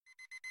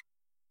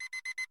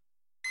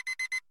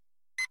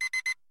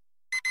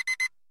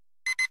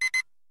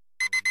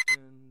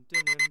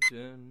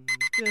Dun,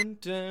 dun,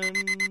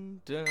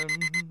 dun, dun.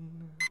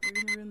 You're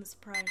gonna ruin the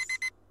surprise.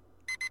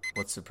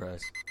 What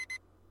surprise?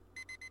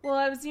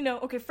 Well,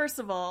 okay, first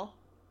of all,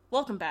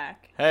 welcome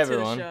back Hey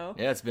everyone. to the show.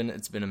 Yeah,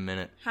 it's been a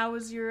minute. How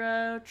was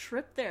your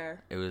trip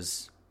there? It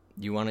was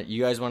you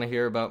guys want to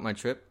hear about my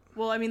trip?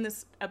 Well, I mean,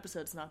 this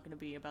episode's not going to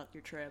be about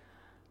your trip.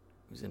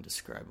 It was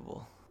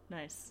indescribable.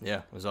 Nice. Yeah,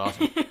 it was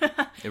awesome.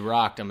 It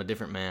rocked. I'm a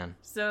different man.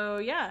 So,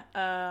 yeah,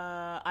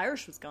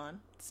 Irish was gone,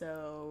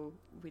 so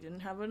we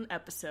didn't have an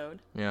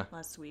episode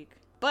last week.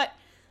 But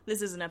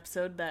this is an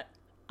episode that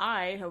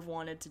I have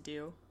wanted to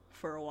do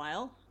for a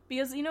while.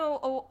 Because,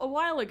 a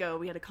while ago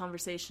we had a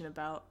conversation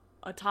about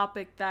a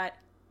topic that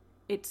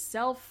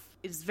itself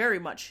is very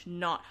much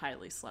not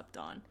highly slept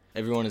on.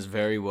 Everyone is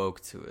very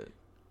woke to it.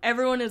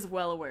 Everyone is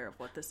well aware of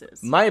what this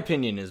is. My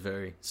opinion is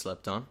very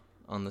slept on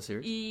the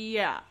series.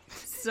 Yeah.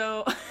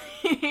 So,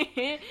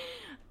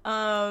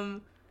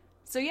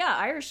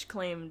 Irish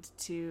claimed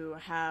to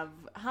have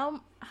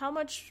how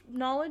much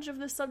knowledge of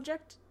this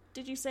subject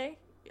did you say?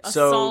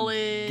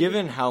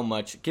 Given how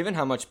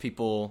much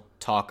people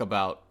talk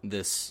about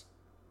this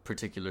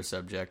particular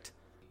subject,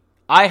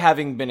 I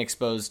having been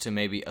exposed to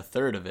maybe a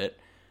third of it,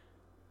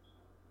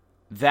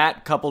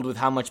 that coupled with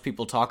how much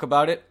people talk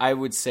about it, I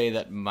would say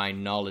that my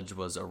knowledge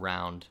was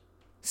around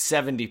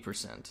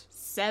 70%.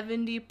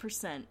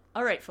 70%.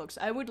 All right, folks,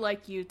 I would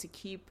like you to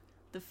keep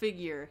the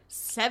figure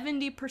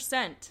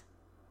 70%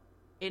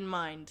 in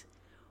mind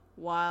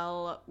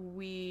while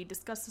we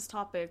discuss this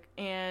topic.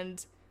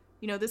 And,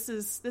 this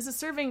is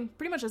serving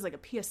pretty much as like a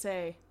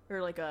PSA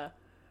or like a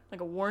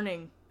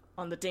warning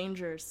on the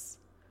dangers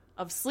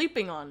of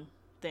sleeping on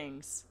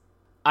things.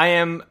 I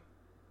am,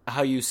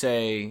 how you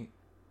say,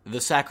 the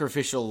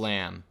sacrificial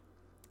lamb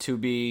to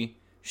be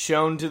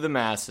shown to the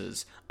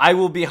masses. I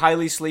will be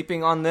highly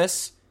sleeping on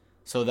this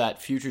so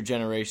that future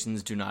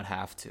generations do not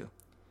have to.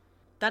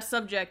 That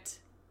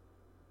subject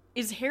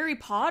is Harry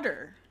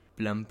Potter.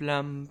 Blum,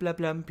 blum, blum,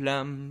 blum,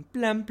 blum,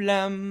 blum,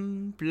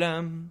 blum,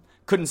 blum.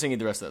 Couldn't sing you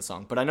the rest of that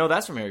song, but I know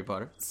that's from Harry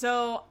Potter.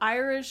 So,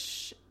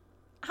 Irish,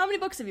 how many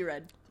books have you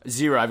read?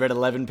 0. I've read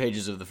 11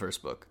 pages of the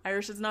first book.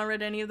 Irish has not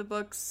read any of the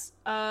books.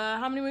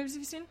 How many movies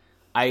have you seen?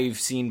 I've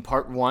seen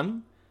part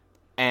 1,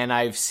 and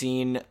I've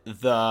seen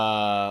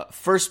the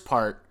first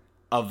part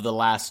of the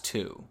last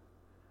 2.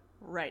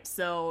 Right,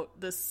 so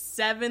the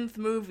 7th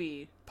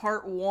movie,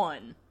 part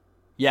 1,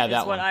 yeah, is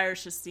that what one.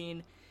 Irish has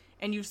seen.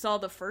 And you saw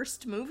the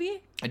first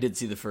movie? I did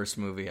see the first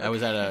movie. I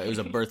was it was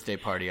a birthday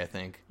party, I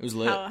think. It was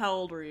lit. How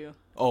old were you?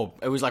 Oh,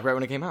 it was like right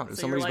when it came out. It was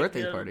So somebody's you're like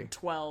birthday party.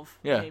 12,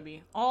 Yeah.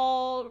 maybe.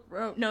 No,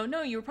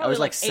 you were probably I was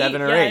like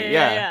 7 8. or 8,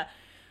 yeah.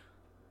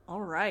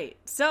 All right,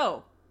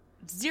 so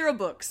 0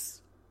 books.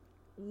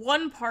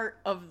 1 part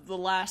of the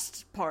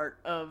last part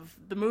of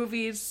the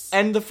movies.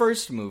 And the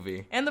first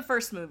movie. And the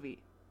first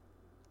movie.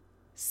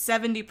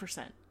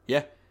 70%.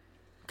 Yeah.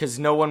 Because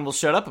no one will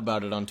shut up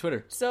about it on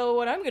Twitter. So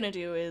what I'm going to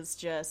do is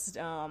just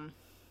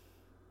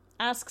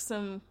ask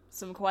some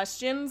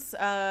questions.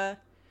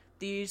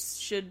 These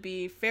should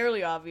be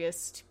fairly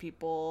obvious to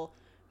people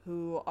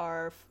who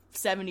are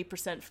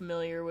 70%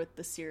 familiar with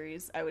the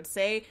series, I would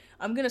say.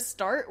 I'm going to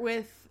start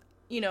with,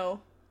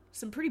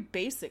 some pretty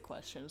basic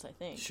questions, I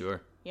think.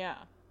 Sure. Yeah.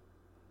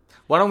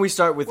 Why don't we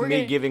start with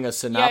giving a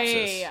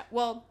synopsis? Yeah.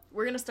 Well,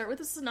 we're going to start with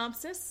a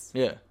synopsis.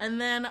 Yeah.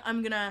 And then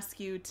I'm going to ask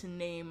you to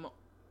name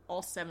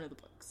all 7 of the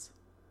books.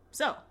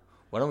 So.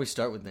 Why don't we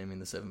start with naming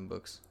the 7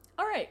 books?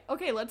 All right.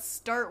 Okay, let's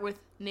start with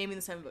naming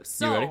the 7 books.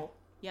 So, you ready?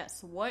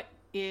 Yes. What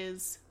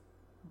is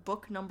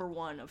book number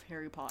 1 of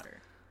Harry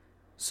Potter?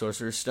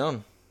 Sorcerer's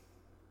Stone.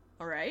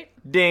 All right.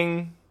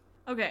 Ding.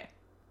 Okay.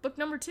 Book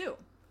number 2.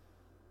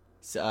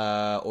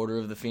 Order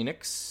of the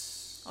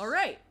Phoenix. All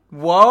right.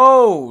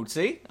 Whoa!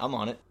 See? I'm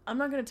on it. I'm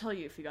not going to tell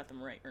you if you got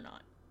them right or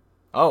not.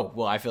 Oh,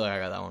 well, I feel like I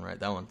got that one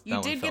right.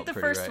 You did get the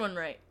first one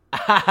right.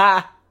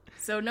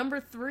 So, number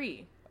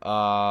 3.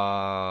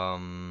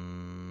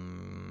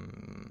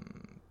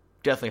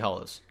 Deathly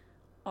Hallows.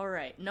 All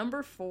right.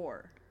 Number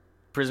 4.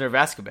 Prisoner of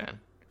Azkaban.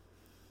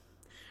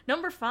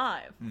 Number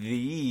 5.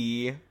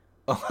 Here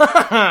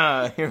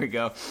we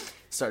go.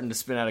 Starting to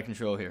spin out of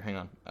control here.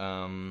 Hang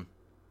on.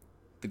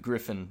 The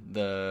Griffin.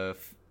 Did I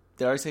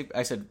already say?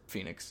 I said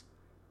Phoenix.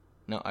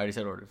 No, I already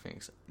said Order of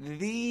Phoenix.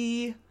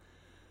 The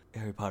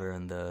Harry Potter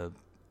and the.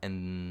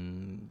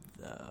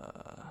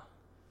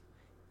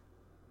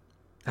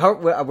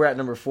 We're at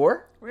number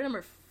 4? We're at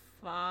number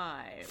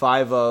 5.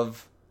 5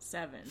 of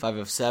 7. 5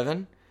 of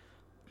 7.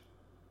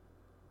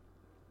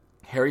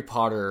 Harry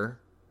Potter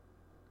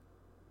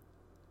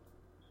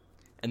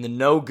and the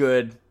no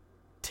good,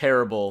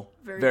 terrible,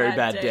 very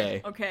bad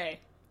day. Okay.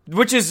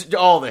 Which is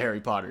all the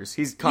Harry Potters.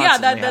 He's constantly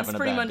having a bad day. Yeah, that's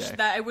pretty much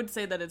that. I would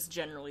say that it's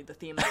generally the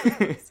theme of the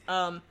movies.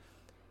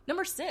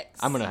 Number 6.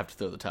 I'm gonna have to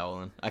throw the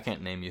towel in. I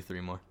can't name you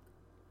 3 more.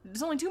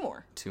 There's only 2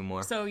 more. 2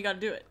 more. So you got to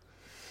do it.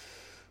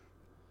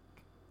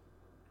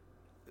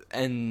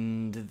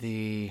 And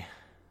the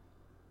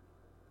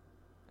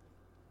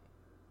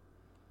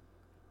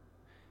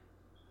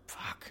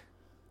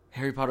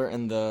Harry Potter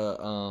and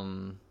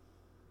the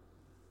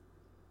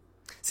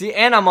See,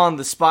 and I'm on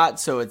the spot,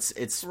 so it's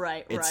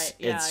Right. it's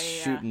Yeah,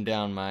 shooting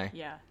down my.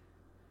 Yeah.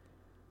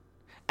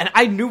 And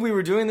I knew we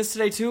were doing this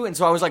today too, and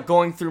so I was like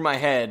going through my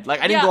head. Like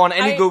I didn't Yeah, go on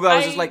any Google. I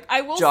was just like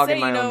I will jogging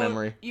say, my you know, own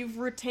memory. You've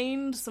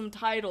retained some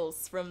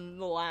titles from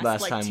the last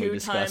Last like time we 2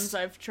 discussed. times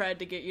I've tried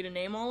to get you to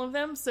name all of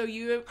them. So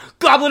you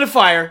Goblet of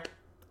Fire.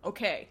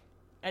 okay,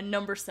 and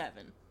number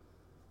 7.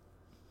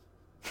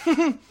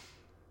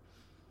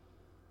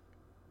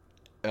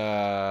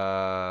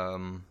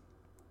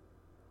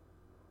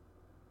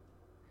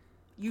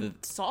 You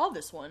saw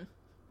this one.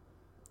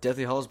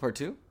 Deathly Hallows Part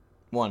 2?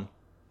 1.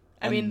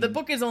 I mean, the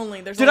book is only.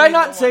 There's Did only I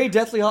not the say one.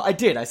 Deathly Hallows? I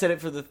did. I said it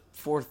for the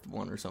 4th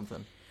one or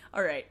something.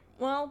 All right.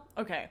 Well,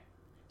 okay.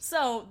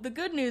 So the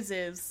good news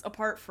is,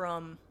 apart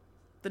from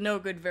the No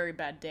Good Very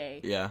Bad Day,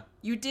 Yeah.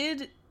 you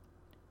did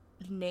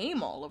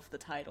name all of the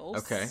titles.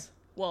 Okay.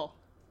 Well,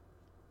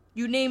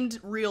 you named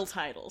real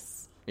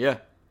titles. Yeah.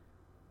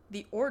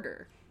 The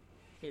order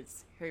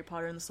is Harry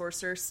Potter and the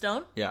Sorcerer's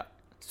Stone, Yeah.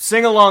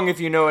 Sing along if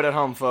you know it at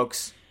home,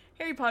 folks.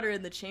 Harry Potter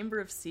and the Chamber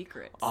of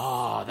Secrets.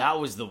 Oh, that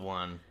was the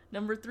one.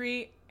 Number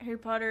 3, Harry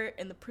Potter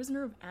and the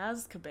Prisoner of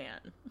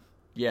Azkaban.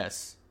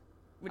 Yes.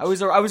 Which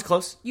I was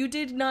close, you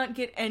did not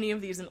get any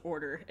of these in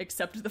order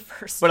except the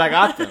first but one. I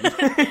got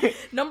them.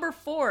 Number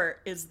 4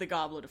 is the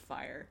Goblet of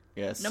Fire.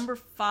 Yes. Number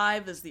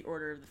 5 is the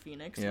Order of the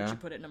Phoenix, Yeah. which you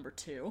put at number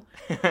 2.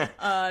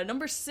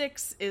 Number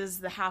 6 is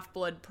the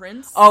Half-Blood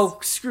Prince. Oh,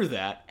 screw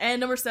that. And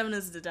number 7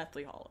 is the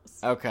Deathly Hallows.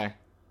 Okay.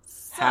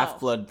 So,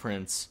 Half-Blood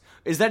Prince.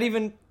 Is that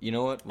even... You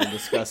know what? We'll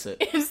discuss it.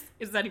 Is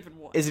that even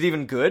one? Is it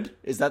even good?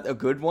 Is that a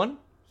good one?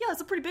 Yeah, it's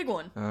a pretty big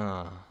one.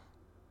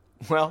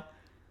 Well,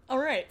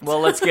 Alright.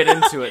 let's get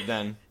into it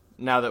then.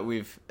 Now that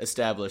we've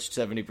established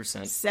 70%.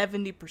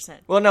 70%.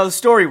 Well, no,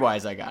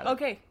 story-wise, I got it.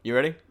 Okay, You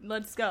ready?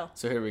 let's go.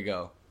 So here we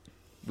go.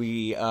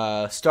 We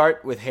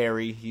start with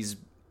Harry. He's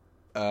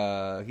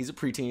a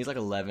preteen. He's like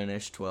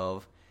 11-ish,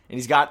 12, and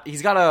he's got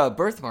a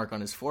birthmark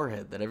on his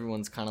forehead that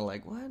everyone's kind of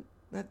like, what?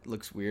 That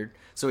looks weird.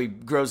 So he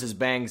grows his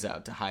bangs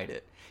out to hide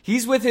it.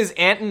 He's with his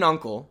aunt and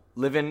uncle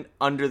living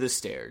under the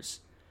stairs,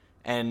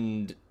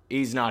 and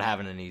he's not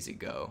having an easy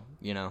go,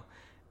 you know.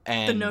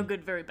 And The No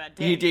Good Very Bad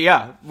Day.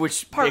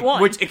 which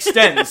 1. which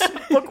extends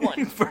Book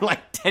 1. for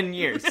like 10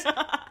 years.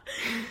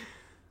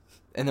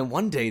 And then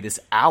one day, this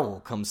owl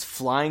comes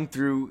flying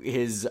through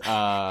his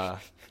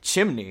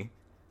chimney,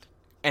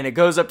 and it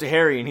goes up to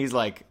Harry, and he's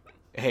like,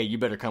 "Hey, you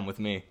better come with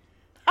me.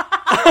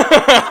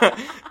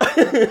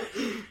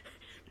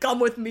 Come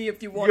with me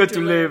if you want Good to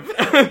to live.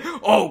 live."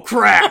 Oh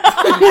crap!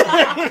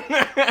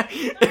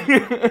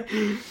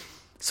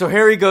 So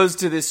Harry goes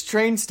to this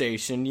train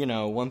station. You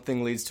know, one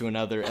thing leads to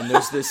another, and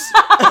there's this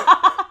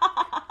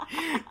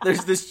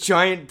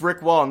giant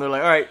brick wall, and they're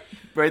like, "All right,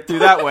 right through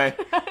that way."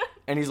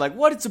 And he's like,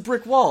 "What? It's a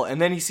brick wall."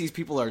 And then he sees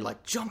people are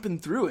like jumping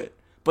through it,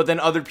 but then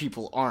other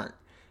people aren't.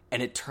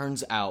 And it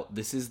turns out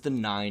this is the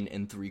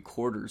 9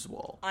 3/4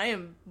 wall. I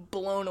am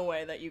blown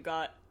away that you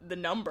got the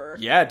number.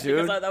 Yeah,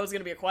 dude. Because that was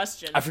going to be a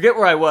question. I forget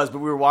where I was, but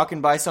we were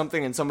walking by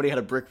something, and somebody had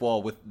a brick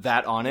wall with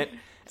that on it,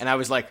 and I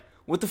was like,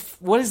 what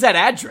is that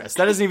address?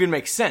 That doesn't even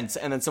make sense.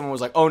 And then someone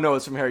was like, "Oh no,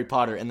 it's from Harry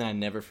Potter," and then I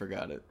never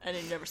forgot it. And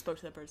you never spoke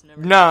to that person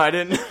ever. No, I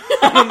didn't.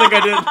 I don't think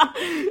I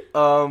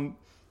did.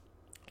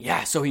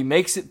 Yeah, so he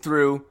makes it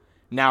through.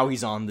 Now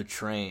he's on the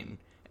train,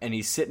 and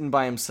he's sitting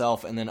by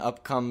himself, and then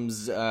up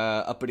comes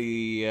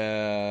uppity,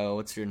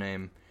 what's your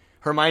name?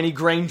 Hermione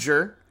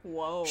Granger.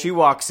 Whoa. She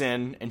walks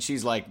in, and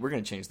she's like, "We're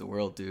going to change the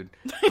world, dude."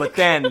 But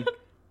then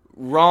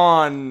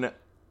Ron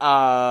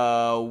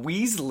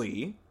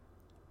Weasley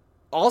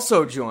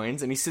also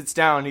joins, and he sits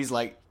down, and he's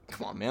like,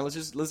 "Come on, man,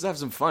 let's have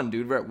some fun,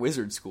 dude. We're at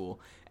wizard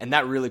school." And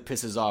that really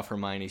pisses off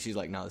Hermione. She's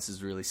like, "No, this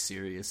is really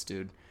serious,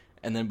 dude."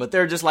 And then, but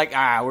they're just like,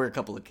 we're a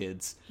couple of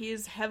kids. He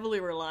is heavily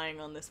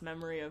relying on this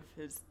memory of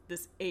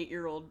this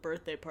 8-year-old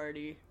birthday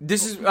party.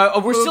 This is,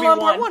 we're still on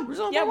part 1. We're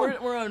still on part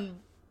 1. We're on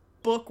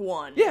book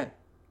 1. Yeah.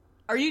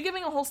 Are you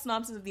giving a whole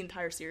synopsis of the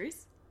entire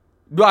series?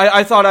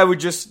 I thought I would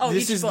just,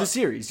 this each is book. the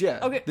series, yeah.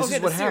 Okay, This okay,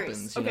 is what the series.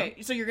 happens. You Okay,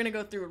 know? so you're going to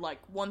go through like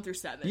 1 through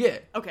 7. Yeah.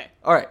 Okay.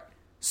 All right.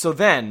 So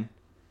then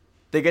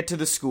they get to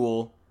the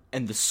school,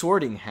 and the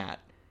Sorting Hat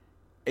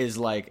is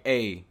like,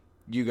 "Hey,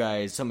 you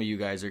guys, some of you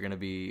guys are going to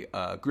be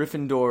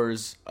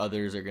Gryffindors,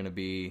 others are going to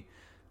be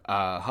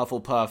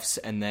Hufflepuffs,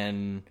 and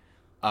then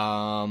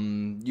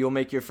you'll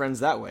make your friends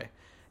that way."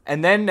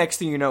 And then next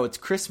thing you know, it's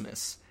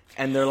Christmas,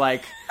 and they're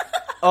like,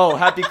 "Oh,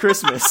 happy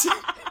Christmas."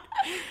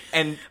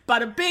 And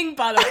Bada bing,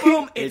 bada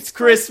boom, it's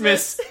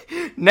Christmas.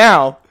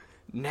 Now,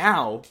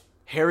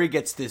 Harry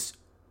gets this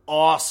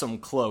awesome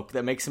cloak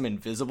that makes him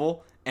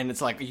invisible, and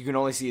it's like you can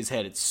only see his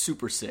head. It's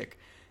super sick.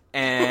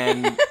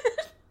 And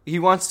he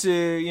wants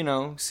to,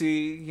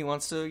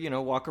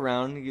 walk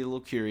around and get a little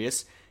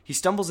curious. He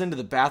stumbles into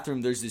the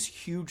bathroom. There's this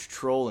huge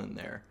troll in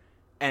there,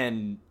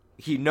 and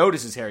he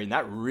notices Harry, and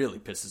that really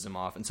pisses him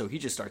off, and so he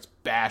just starts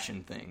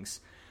bashing things.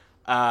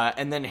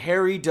 And then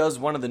Harry does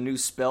one of the new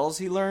spells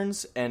he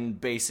learns, and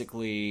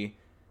basically,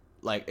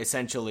 like,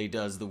 essentially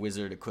does the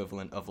wizard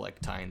equivalent of, like,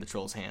 tying the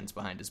troll's hands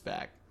behind his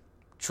back.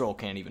 Troll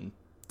can't even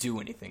do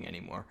anything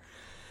anymore.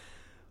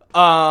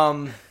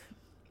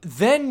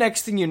 Then,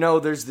 next thing you know,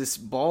 there's this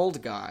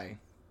bald guy,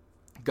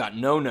 got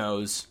no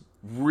nose,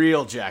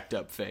 real jacked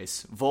up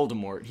face,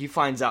 Voldemort. He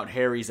finds out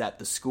Harry's at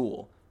the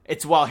school.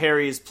 It's while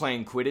Harry is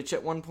playing Quidditch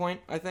at one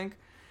point, I think.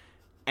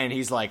 And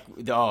he's like,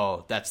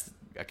 oh,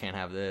 I can't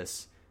have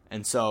this.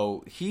 And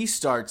so he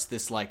starts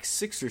this,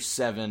 6 or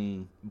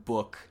 7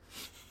 book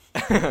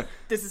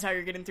This is how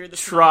you're getting through the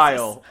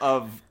trial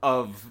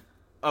of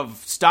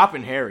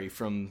stopping Harry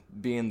from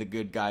being the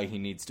good guy he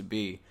needs to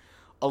be.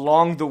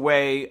 Along the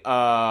way,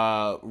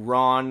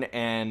 Ron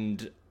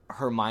and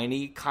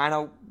Hermione kind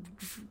of,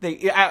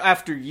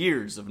 after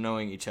years of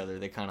knowing each other,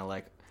 they kind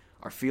of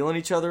are feeling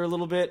each other a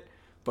little bit.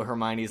 But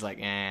Hermione's like,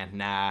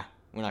 nah,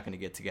 we're not going to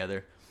get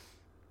together.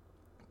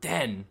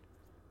 Then,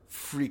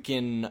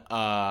 freaking,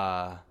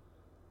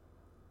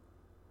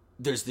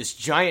 there's this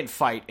giant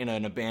fight in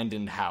an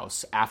abandoned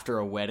house after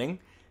a wedding.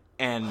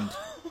 And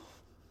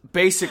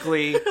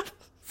basically,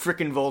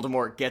 freaking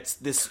Voldemort gets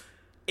this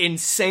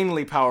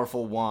insanely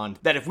powerful wand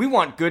that if we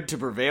want good to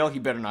prevail, he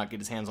better not get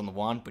his hands on the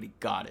wand, but he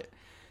got it.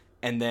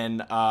 And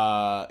then,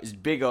 this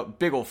big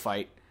ol'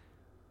 fight.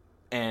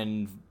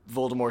 And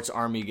Voldemort's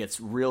army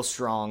gets real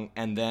strong,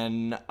 and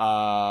then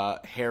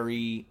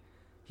Harry,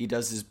 he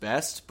does his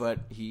best, but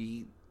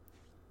he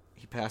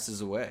passes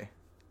away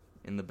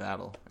in the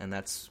battle, and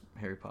that's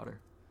Harry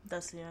Potter.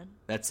 That's the end.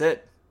 That's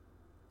it.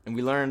 And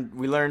we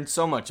learned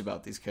so much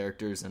about these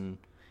characters, and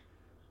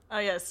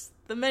yes,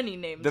 the many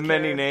named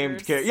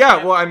characters.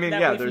 Yeah, well, I mean, that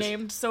yeah, we've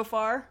named so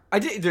far. I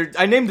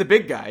named the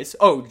big guys.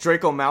 Oh,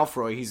 Draco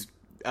Malfoy. He's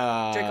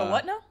Draco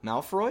what now?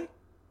 Malfoy.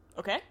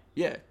 Okay.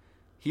 Yeah.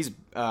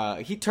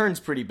 He turns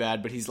pretty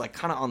bad, but he's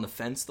kind of on the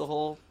fence the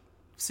whole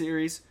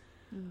series.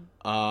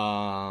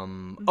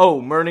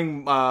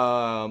 Moaning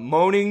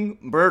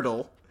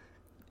Myrtle.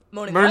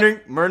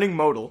 Moaning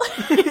Modal.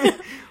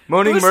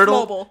 Moaning Boost Myrtle.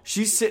 Mobile.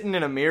 She's sitting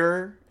in a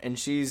mirror and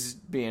she's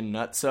being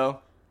nutso.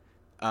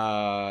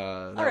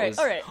 All right.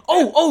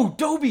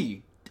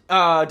 Dobby.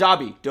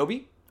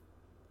 Dobby.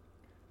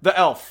 The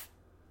elf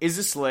is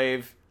a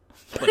slave,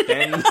 but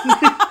then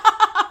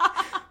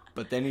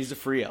he's a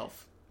free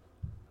elf.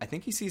 I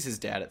think he sees his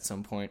dad at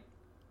some point.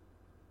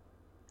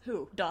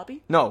 Who?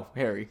 Dobby? No,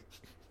 Harry.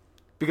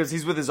 Because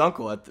he's with his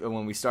uncle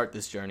when we start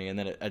this journey, and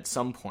then at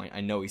some point,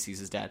 I know he sees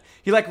his dad.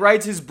 He,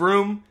 rides his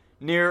broom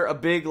near a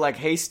big,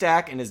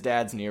 haystack, and his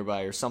dad's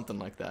nearby, or something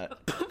like that.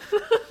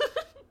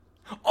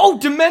 Oh,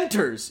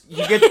 Dementors!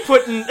 He gets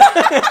put in...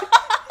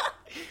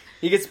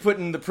 he gets put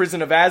in the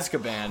prison of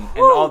Azkaban, and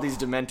all these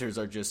Dementors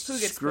are just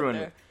screwing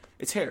it.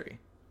 It's Harry.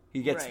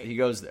 He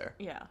goes there.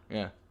 Yeah.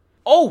 Yeah.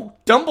 Oh,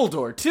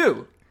 Dumbledore,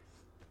 too!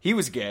 He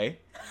was gay.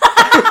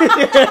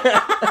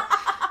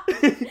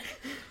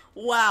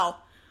 Wow.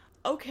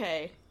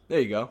 Okay. There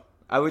you go.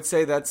 I would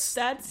say that's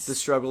the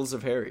struggles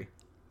of Harry.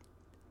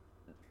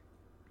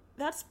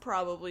 That's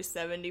probably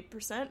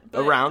 70%.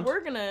 Around. We're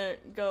gonna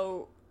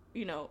go,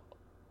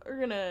 we're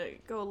gonna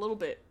go a little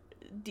bit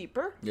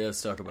deeper. Yeah,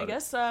 let's talk about it. I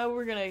guess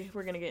we're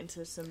gonna get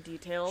into some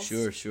details.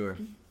 Sure.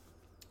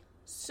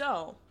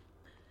 So,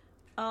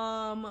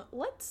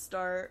 let's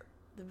start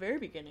the very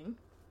beginning.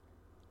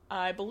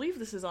 I believe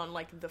this is on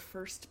the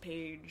first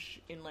page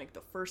in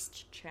the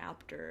first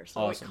chapter.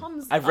 So awesome. It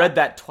comes I've read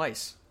that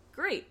twice.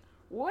 Great.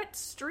 What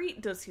street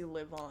does he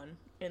live on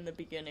in the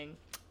beginning?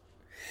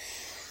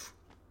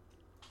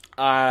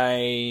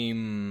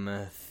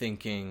 I'm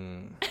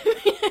thinking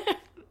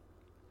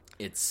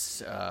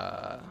it's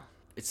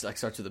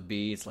starts with a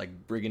B. It's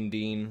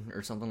Brigandine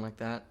or something like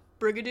that.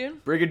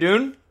 Brigadoon?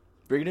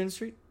 Brigadoon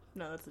Street?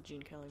 No, that's a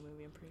Gene Kelly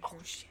movie, I'm pretty sure.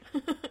 Oh, shit.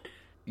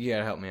 You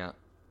gotta help me out.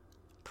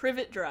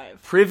 Privet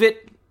Drive.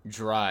 Privet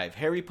Drive.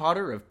 Harry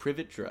Potter of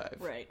Privet Drive.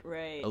 Right.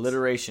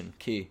 Alliteration.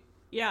 Key.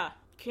 Yeah.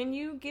 Can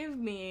you give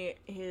me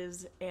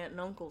his aunt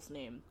and uncle's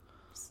name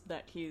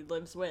that he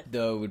lives with?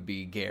 That would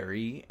be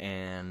Gary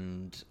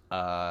and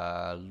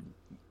Luann,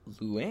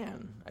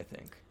 I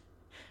think.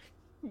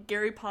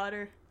 Gary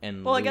Potter.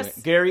 And I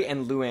guess Gary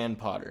and Luann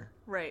Potter.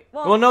 Right.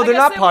 Well, no, they're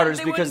not Potters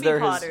because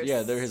they're Potters.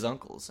 they're his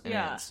uncles and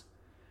aunts.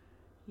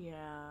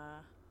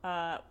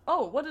 Yeah.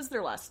 What is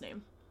their last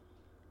name?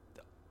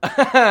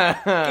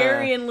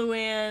 Gary and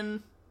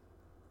Luann.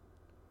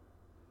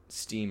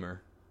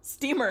 Steamer.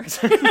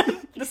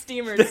 The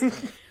Steamers.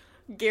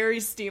 Gary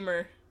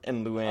Steamer.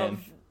 And Luann.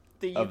 Of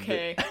the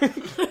UK.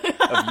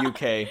 Of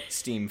UK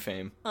steam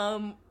fame.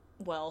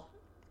 Well,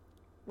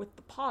 with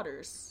the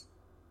Potters,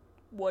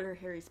 what are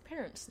Harry's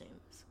parents'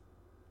 names?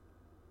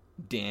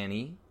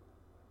 Danny.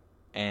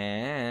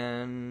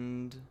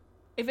 And...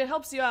 If it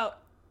helps you out,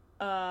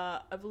 I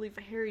believe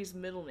Harry's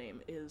middle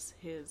name is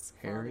his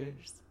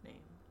father's name.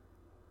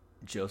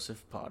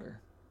 Joseph Potter.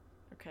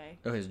 Okay.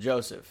 Oh, it's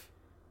Joseph.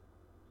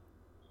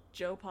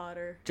 Joe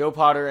Potter. Joe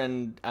Potter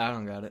and... I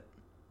don't got it.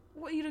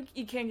 Well, you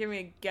can't give me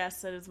a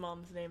guess at his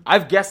mom's name.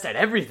 I've guessed at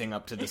everything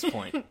up to this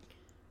point.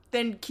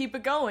 Then keep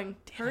it going.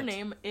 Her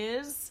name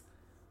is...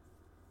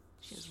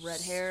 She has red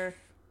hair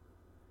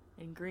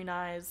and green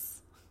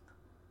eyes.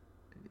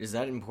 Is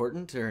that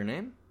important to her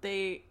name?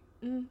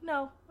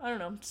 No, I don't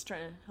know. I'm just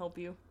trying to help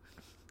you.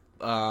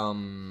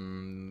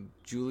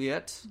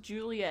 Juliet?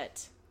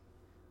 Juliet.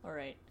 All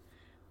right.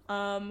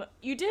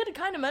 You did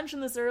kind of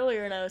mention this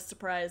earlier, and I was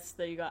surprised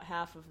that you got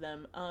half of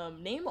them.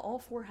 Name all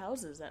 4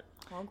 houses at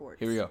Hogwarts.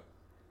 Here we go.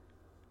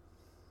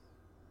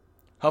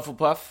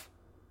 Hufflepuff,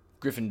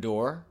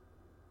 Gryffindor,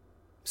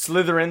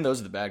 Slytherin,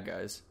 those are the bad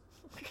guys.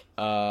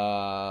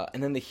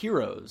 And then the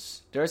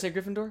heroes. Did I say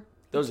Gryffindor?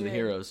 Those are the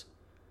heroes.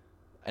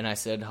 And I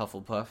said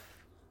Hufflepuff.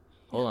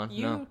 Hold on.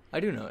 No, I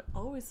do know it.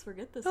 Always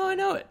forget this. Oh, one. I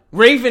know it.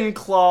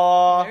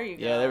 Ravenclaw. There you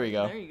go. Yeah, there we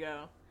go. There you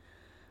go.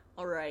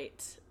 All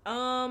right.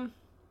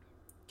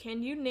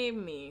 Can you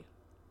name me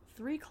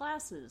 3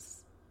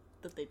 classes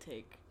that they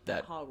take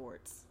at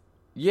Hogwarts?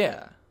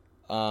 Yeah.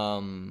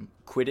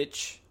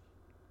 Quidditch.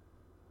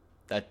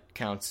 That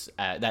counts.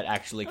 That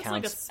actually That's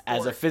counts like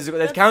as a physical.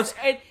 That counts.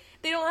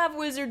 They don't have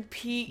wizard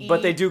PE.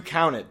 But they do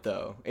count it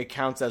though. It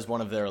counts as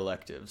one of their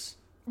electives.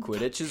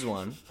 Quidditch is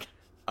one.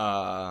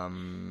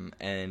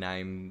 And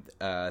I'm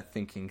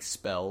thinking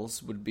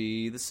spells would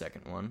be the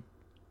second one.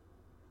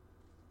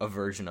 A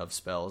version of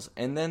spells.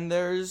 And then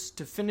there's,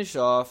 to finish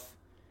off,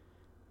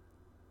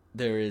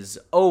 there is,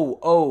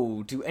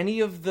 do any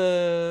of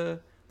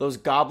those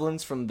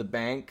goblins from the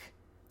bank,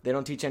 they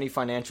don't teach any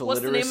financial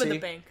literacy? What's the name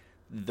of the bank?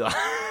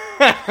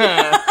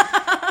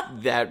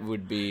 That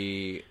would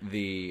be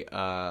the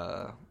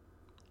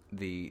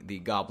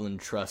Goblin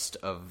Trust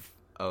of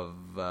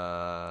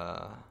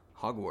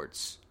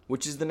Hogwarts,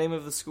 which is the name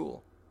of the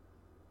school.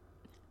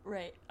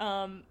 Right.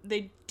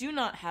 They do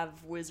not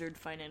have wizard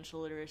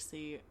financial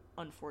literacy,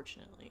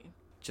 unfortunately.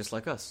 Just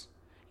like us.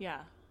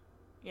 Yeah.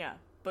 Yeah.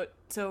 But,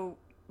 so,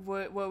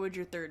 what would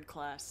your third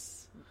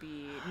class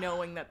be,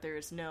 knowing that there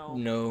is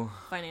no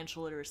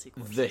financial literacy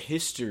course? The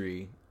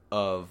history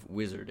of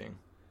wizarding.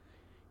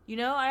 You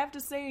know, I have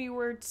to say you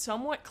were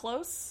somewhat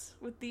close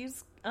with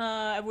these.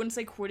 I wouldn't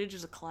say Quidditch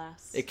is a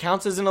class. It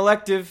counts as an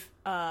elective.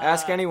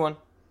 Ask anyone.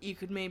 You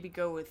could maybe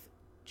go with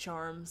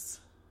charms.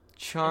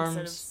 Charms.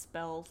 Instead of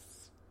spells.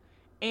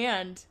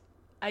 And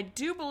I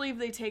do believe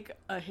they take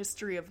a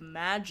history of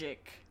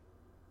magic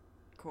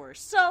course.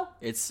 So.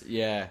 It's,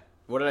 yeah.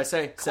 What did I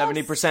say? Close.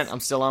 70%.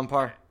 I'm still on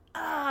par.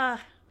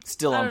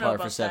 Still on par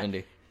for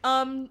 70.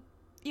 That.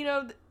 You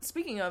know,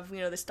 speaking of,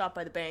 they stop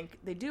by the bank,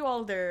 they do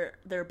all their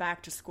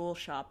back-to-school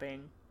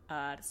shopping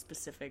at a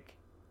specific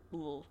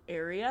little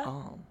area.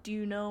 Oh. Do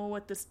you know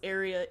what this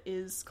area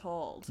is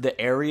called?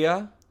 The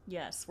area?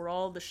 Yes, where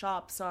all the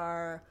shops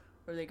are,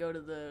 where they go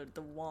to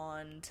the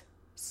wand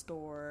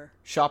store.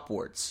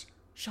 Shopwarts.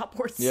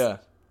 Shopwarts. Yeah.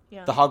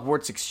 The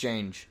Hogwarts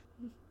Exchange.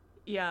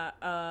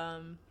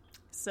 Yeah,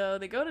 so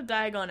they go to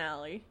Diagon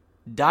Alley.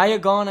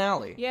 Diagon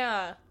Alley?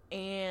 Yeah,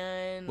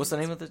 and... What's the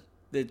name of the...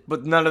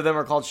 But none of them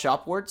are called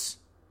Shopwarts?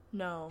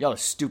 No. Y'all are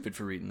stupid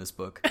for reading this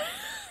book.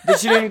 Did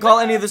she didn't call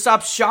any of the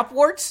shops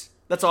Shopwarts?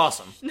 That's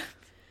awesome.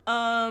 They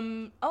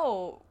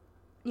all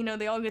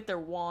get their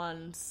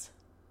wands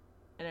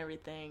and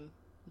everything.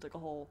 It's like a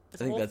whole I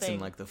think that's thing. In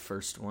like the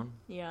first one.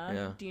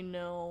 Yeah? Do you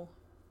know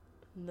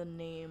the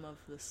name of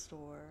the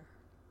store?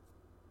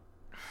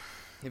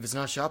 If it's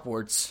not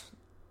Shopwarts...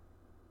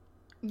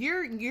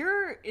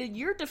 You're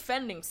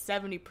defending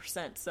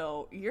 70%,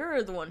 so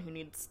you're the one who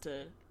needs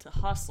to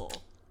hustle.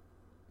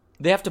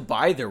 They have to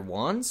buy their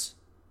wands?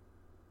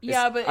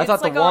 Yeah, but I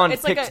thought the wand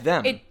picked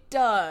them. It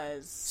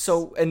does.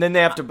 So, and then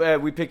they have to,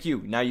 we pick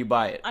you. Now you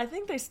buy it. I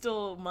think they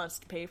still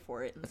must pay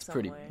for it in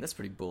some way. That's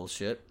pretty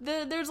bullshit.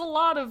 There's a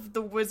lot of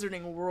the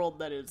wizarding world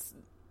that is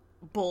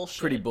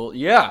bullshit.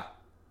 Yeah.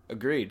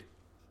 Agreed.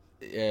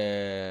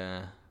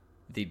 The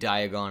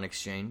Diagon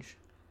Exchange.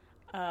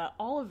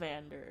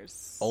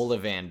 Ollivanders.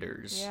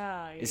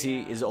 Yeah. Is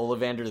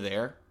Ollivander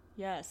there?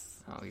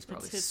 Yes. Oh, he's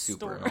probably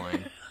super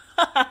annoying.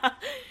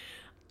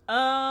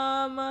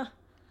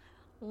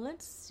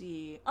 Let's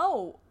see.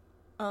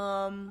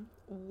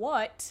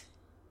 What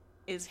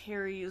is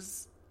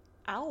Harry's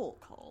owl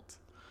called?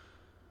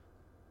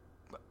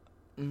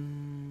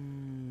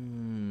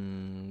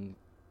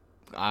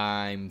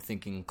 I'm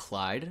thinking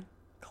Clyde.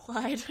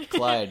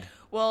 Clyde.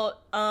 Well,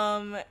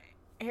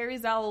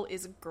 Harry's owl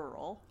is a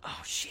girl.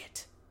 Oh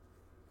shit.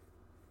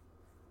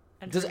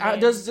 And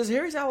does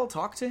Harry's owl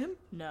talk to him?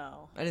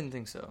 No. I didn't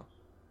think so.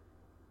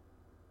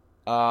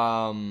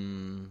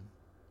 Loretta?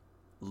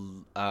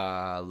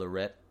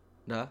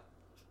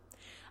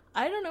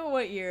 I don't know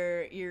what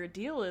your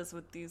deal is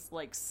with these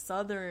like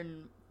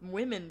southern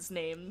women's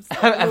names.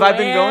 Have I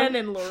been going?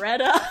 And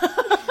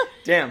Loretta.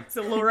 Damn.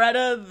 So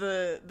Loretta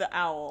the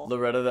owl.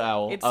 Loretta the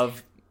owl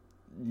of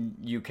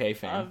UK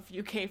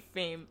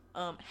fame.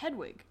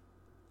 Hedwig.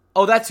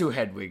 Oh, that's who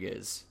Hedwig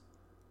is.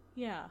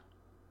 Yeah.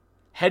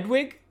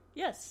 Hedwig?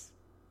 Yes.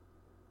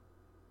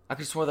 I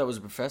could have swore that was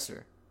a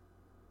professor.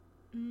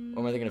 Or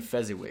am I thinking of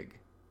Fezziwig?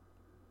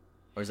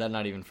 Or is that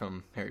not even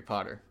from Harry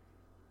Potter?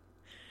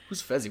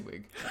 Who's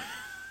Fezziwig?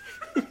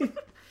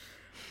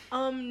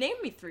 Name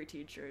me 3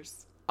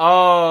 teachers.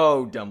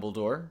 Oh,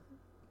 Dumbledore.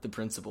 The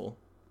principal.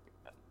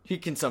 He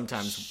can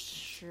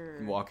sometimes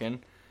walk in.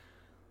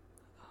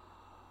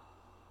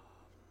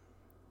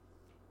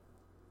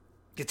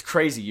 It's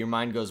crazy. Your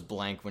mind goes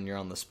blank when you're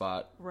on the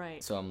spot.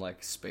 Right. So I'm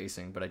like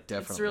spacing, but I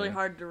definitely... It's really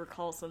hard to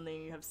recall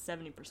something you have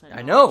 70%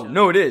 I know. knowledge of.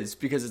 No, it is.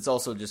 Because it's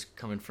also just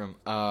coming from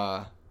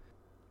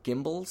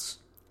gimbals,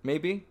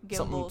 maybe?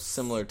 Something Gimbals.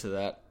 similar to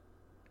that.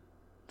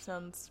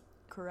 Sounds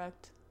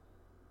correct.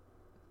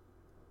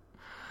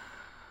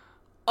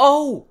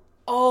 Oh,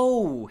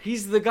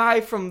 he's the guy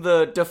from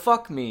the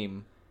fuck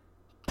meme.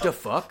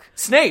 Fuck?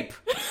 Snape.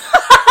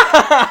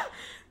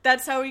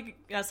 That's how you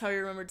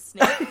remembered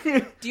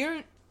Snape. Do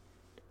you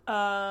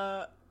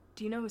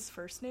know his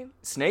first name?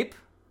 Snape?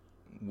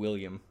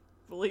 William.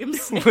 William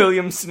Snape.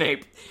 William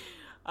Snape.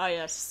 Ah,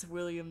 yes,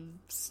 William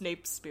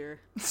Snape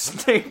Spear.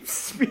 Snape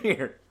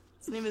Spear.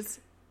 His name is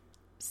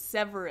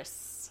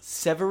Severus.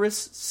 Severus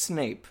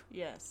Snape.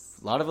 Yes.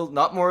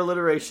 Lot more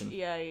alliteration.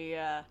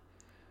 Yeah.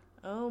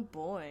 Oh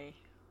boy.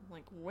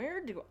 Like,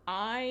 where do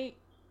I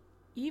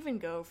even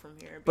go from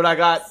here? But I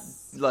got,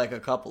 like, a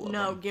couple of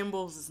No, them.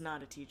 Gimbals is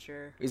not a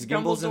teacher. Is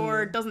Gimbals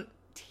Dumbledore doesn't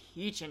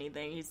teach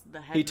anything. He's the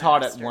headmaster. He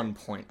taught at one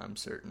point, I'm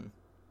certain.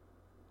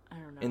 I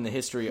don't know. In the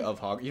history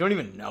of Hogwarts. You don't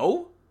even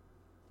know?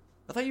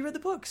 I thought you read the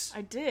books.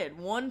 I did,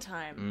 one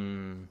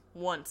time.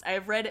 Once. I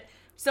have read it.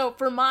 So,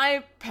 for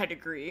my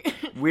pedigree,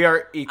 We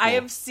are equal. I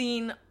have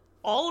seen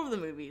all of the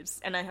movies,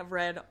 and I have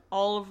read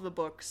all of the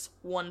books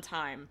one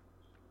time.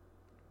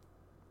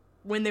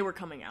 When they were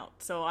coming out.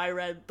 So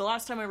the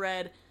last time I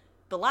read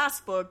the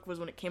last book was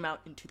when it came out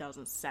in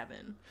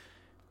 2007.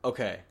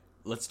 Okay,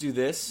 let's do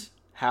this.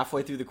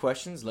 Halfway through the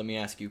questions, let me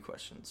ask you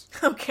questions.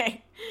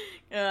 Okay.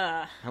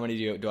 How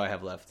many do I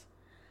have left?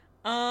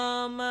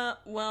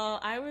 Well,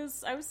 I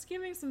was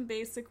skimming some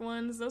basic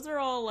ones. Those are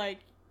all, like,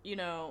 you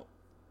know,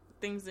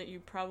 things that you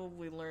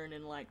probably learn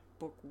in, like,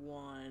 book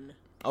 1.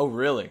 Oh,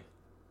 really?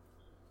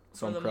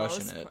 So For I'm the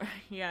crushing most it. part.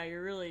 Yeah,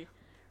 you're really,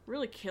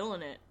 really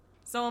killing it.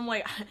 So I'm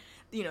like,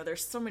 you know,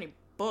 there's so many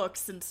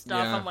books and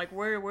stuff. Yeah. I'm like,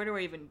 where do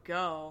I even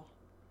go?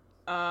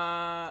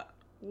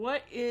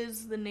 What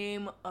is the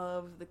name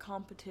of the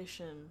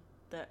competition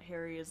that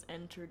Harry has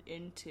entered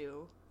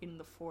into in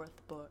the 4th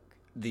book?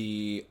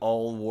 The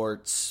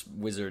Allwarts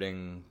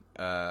Wizarding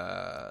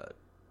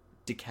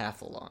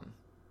Decathlon.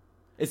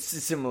 It's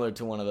similar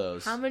to one of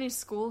those. How many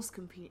schools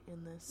compete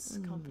in this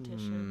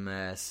competition?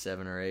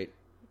 7 or 8.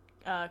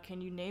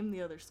 Can you name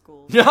the other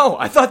schools? No,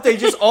 I thought they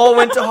just all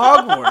went to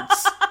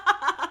Hogwarts.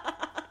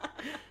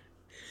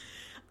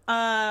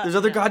 There's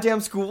other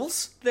goddamn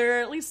schools? There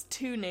are at least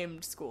 2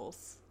 named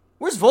schools.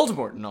 Where's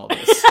Voldemort in all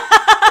this?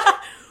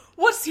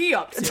 What's he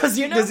up to? Does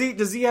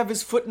he have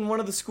his foot in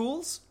one of the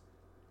schools?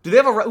 Do they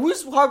have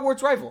who's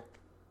Hogwarts' rival?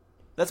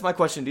 That's my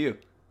question to you.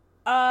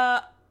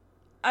 I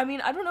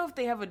mean, I don't know if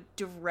they have a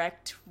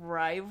direct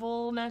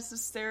rival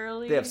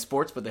necessarily. They have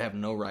sports, but they have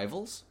no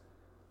rivals?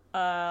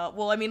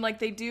 Well, I mean, like,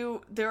 they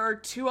do. There are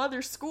 2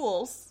 other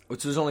schools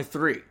Which there's only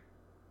 3.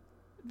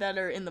 that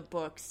are in the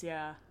books,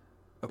 yeah.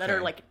 That Okay.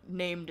 are, like,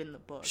 named in the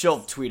books.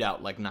 She'll tweet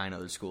out like 9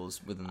 other schools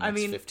within the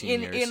next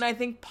 15 years. in I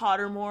think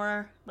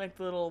Pottermore, like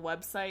the little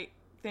website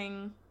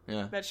thing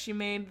Yeah. that she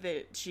made,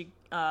 that she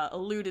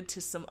alluded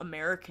to some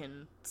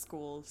American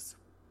schools.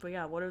 But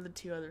yeah, what are the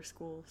 2 other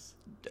schools?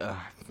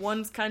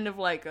 One's kind of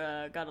like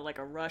got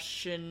a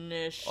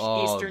Russian-ish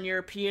Eastern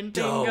European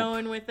thing dope.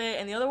 going with it,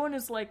 and the other one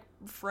is like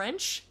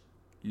French.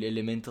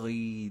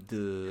 L'Élémentary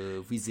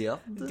de Wizard.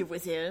 The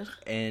Wizard.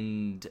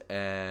 And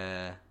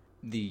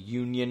the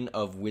Union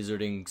of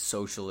Wizarding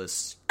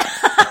Socialists.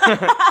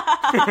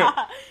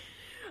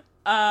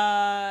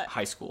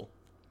 High school.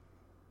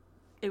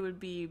 It would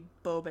be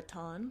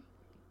Beauxbaton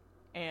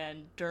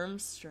and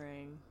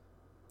Durmstrang.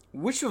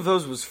 Which of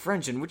those was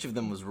French and which of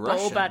them was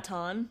Russian?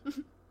 Beauxbaton.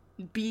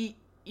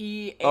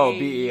 B-E-A-U-X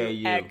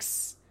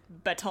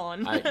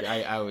baton.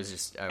 I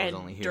was and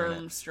only hearing it.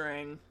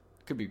 Durmstrang.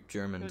 Could be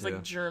German It was too.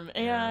 like German.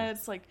 Yeah,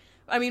 it's like,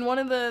 I mean, one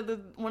of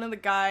the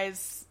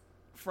guys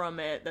from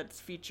it that's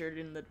featured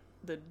in the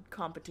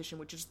competition,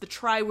 which is the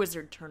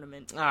Triwizard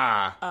Tournament,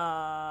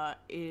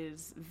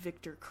 is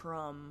Victor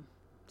Krum.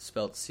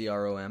 Spelt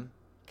Crom.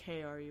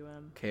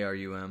 Krum.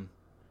 Krum.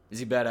 Is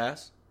he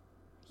badass?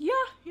 Yeah,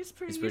 he's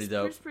pretty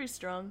dope. He's pretty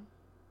strong.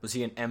 Was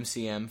he an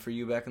MCM for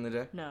you back in the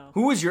day? No.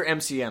 Who was your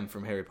MCM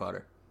from Harry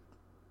Potter?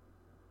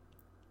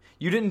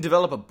 You didn't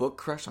develop a book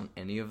crush on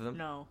any of them?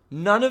 No.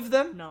 None of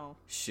them? No.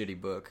 Shitty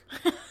book.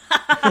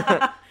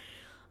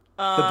 The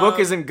book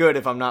isn't good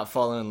if I'm not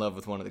falling in love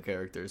with one of the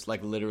characters.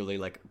 Like, literally,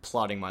 like,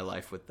 plotting my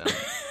life with them.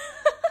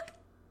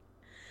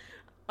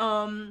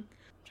 I'm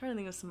trying to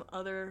think of some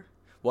other...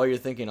 While you're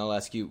thinking, I'll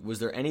ask you, was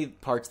there any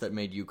parts that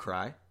made you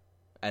cry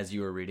as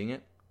you were reading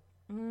it?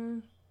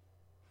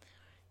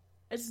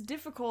 It's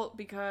difficult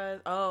because...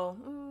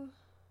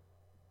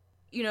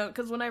 You know,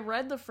 because when I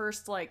read the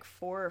first, like,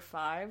 4 or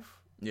 5...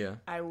 Yeah.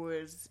 I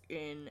was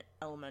in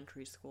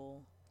elementary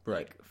school,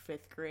 Right. like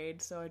 5th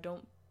grade, so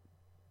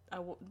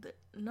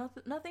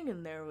nothing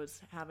in there was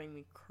having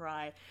me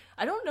cry.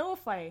 I don't know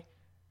if I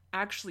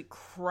actually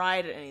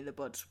cried at any of the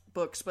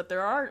books, but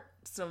there are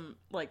some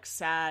like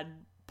sad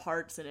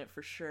parts in it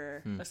for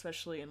sure,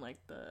 especially in like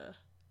the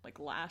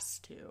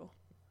last 2,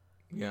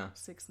 Yeah.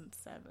 6 and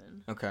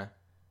 7. Okay.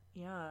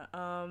 Yeah.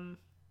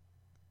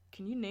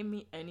 Can you name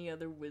me any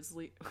other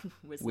Weasleys.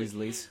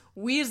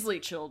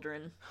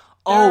 children?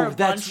 There are Oh, a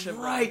that's bunch of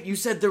them. right. You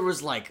said there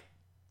was like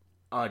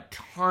a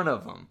ton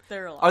of them.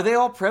 There are a lot. Are they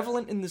all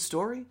prevalent in the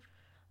story?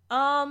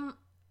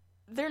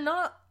 They're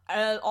not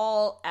at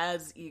all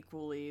as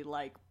equally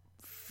like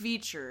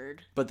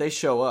featured. But they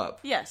show up.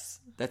 Yes,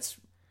 That's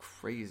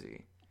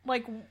crazy.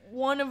 like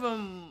one of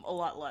them a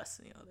lot less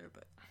than the other,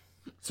 but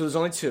So there's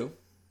only 2.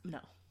 no.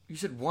 You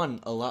said one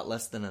a lot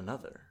less than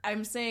another.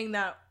 I'm saying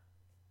that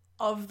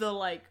of the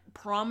like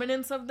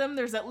prominence of them,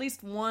 there's at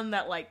least one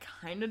that like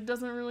kind of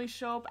doesn't really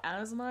show up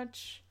as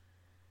much,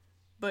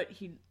 but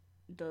he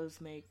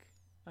does make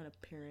an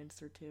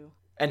appearance or two.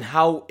 And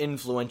how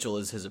influential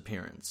is his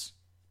appearance?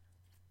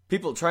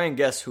 People try and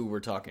guess who we're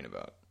talking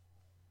about.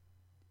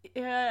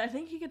 Yeah, I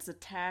think he gets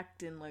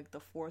attacked in like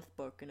the 4th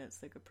book, and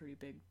it's like a pretty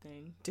big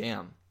thing.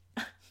 Damn.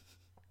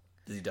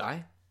 Does he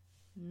die?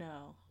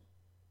 No.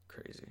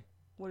 Crazy.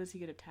 What does he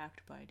get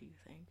attacked by, do you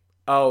think?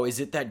 Oh, is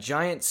it that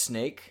giant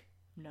snake?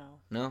 No.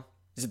 No?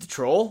 Is it the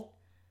troll?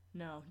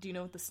 No. Do you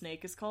know what the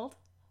snake is called?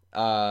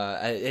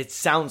 It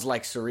sounds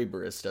like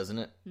Cerberus, doesn't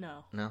it?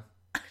 No. No?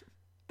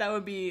 That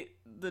would be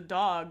the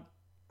dog,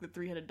 the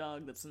 3-headed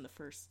dog that's in the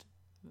first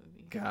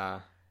movie.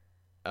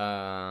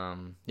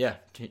 Yeah,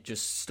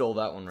 just stole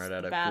that one right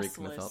out of Greek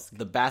mythology.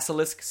 The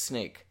basilisk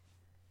snake.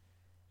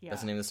 Yeah.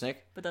 That's the name of the snake?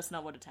 But that's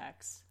not what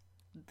attacks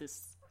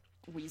this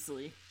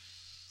Weasley.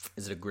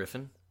 Is it a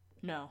griffin?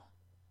 No.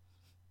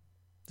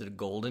 Is it a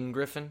golden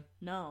griffin?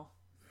 No.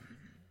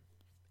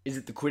 Is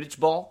it the Quidditch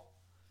ball?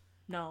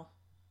 No.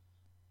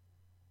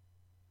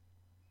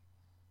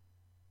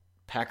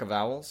 Pack of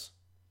owls?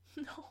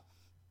 No.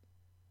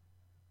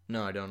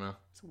 No, I don't know.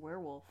 It's a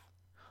werewolf.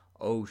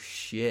 Oh,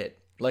 shit.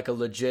 Like a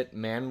legit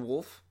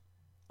man-wolf?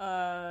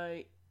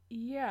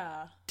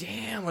 Yeah.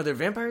 Damn, are there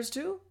vampires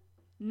too?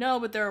 No,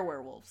 but there are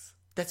werewolves.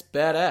 That's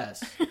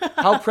badass.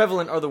 How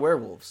prevalent are the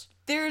werewolves?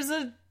 There's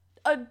a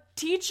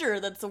teacher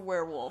that's a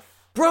werewolf.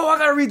 Bro, I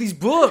gotta read these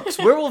books.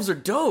 Werewolves are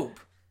dope.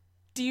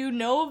 Do you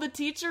know the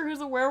teacher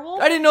who's a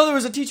werewolf? I didn't know there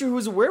was a teacher who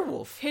was a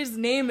werewolf. His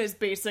name is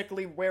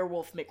basically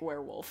Werewolf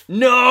McWerewolf.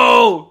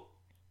 No!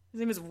 His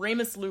name is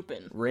Remus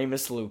Lupin.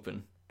 Remus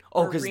Lupin.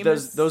 Oh, Or because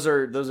Remus- those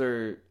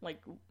are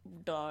Like,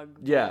 dog.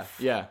 yeah, wolf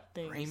yeah.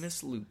 things.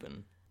 Remus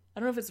Lupin. I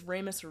don't know if it's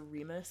Remus or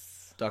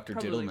Remus. Dr.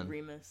 Probably Diddleman.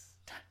 Remus.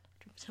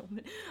 Dr.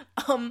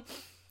 Diddleman.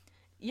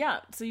 Yeah,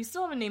 so you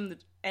still haven't named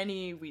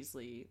any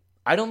Weasley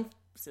I don't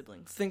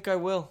siblings. think I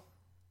will.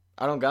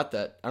 I don't got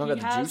that. I don't got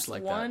the juice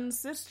like He has one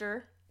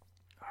sister.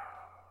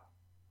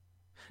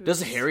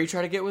 Does Harry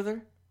try to get with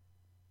her?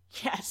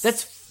 Yes.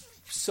 That's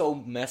so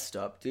messed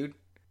up, dude.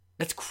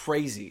 That's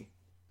crazy.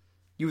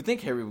 You would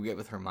think Harry would get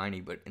with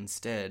Hermione, but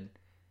instead,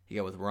 he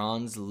got with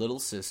Ron's little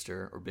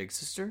sister or big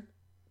sister.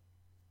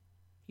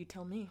 You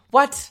tell me.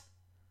 What?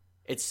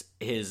 It's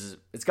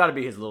got to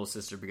be his little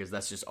sister because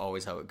that's just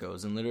always how it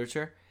goes in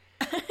literature.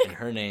 And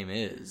her name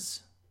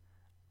is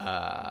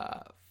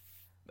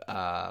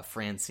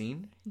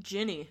Francine.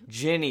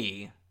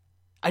 Ginny.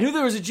 I knew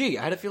there was a G.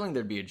 I had a feeling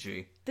there'd be a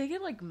G. They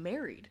get, like,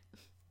 married.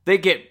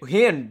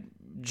 He and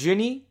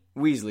Ginny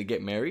Weasley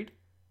get married?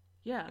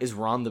 Yeah. Is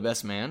Ron the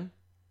best man?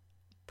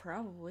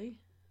 Probably.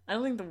 I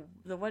don't think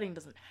the wedding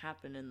doesn't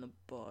happen in the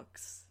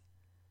books.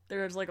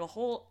 There's, like, a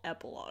whole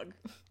epilogue.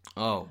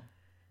 Oh.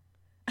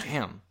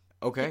 Damn.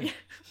 Okay.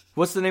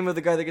 What's the name of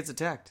the guy that gets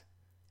attacked?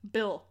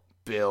 Bill.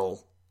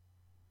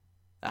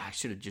 I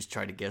should have just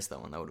tried to guess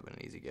that one. That would have been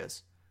an easy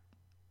guess.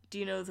 Do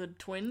you know the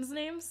twins'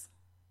 names?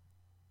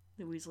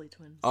 The Weasley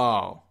twins.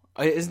 Oh.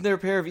 Isn't there a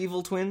pair of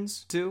evil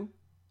twins, too?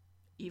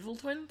 Evil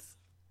twins?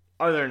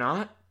 Are there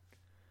not?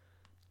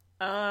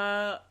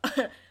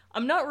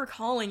 I'm not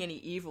recalling any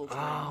evil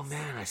twins. Oh,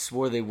 man. I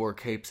swore they wore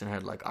capes and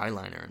had, like,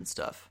 eyeliner and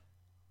stuff.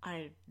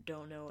 I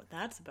don't know what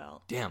that's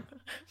about. Damn.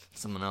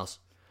 Someone else.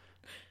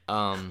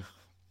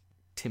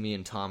 Timmy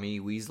and Tommy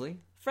Weasley?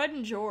 Fred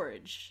and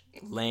George.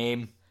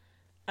 Lame.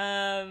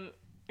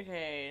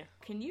 Okay.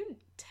 Can you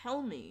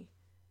tell me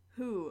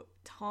who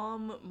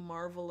Tom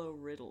Marvolo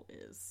Riddle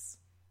is?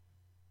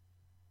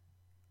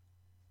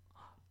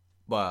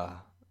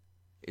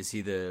 Is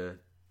he the,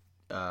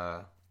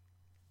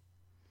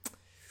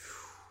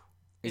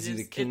 Is he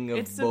the king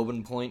of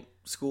Bobin Point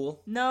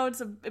School? No,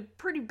 it's a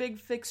pretty big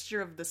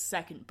fixture of the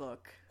second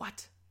book.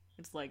 What?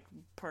 It's like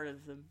part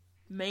of the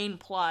main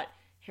plot.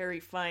 Harry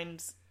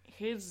finds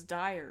his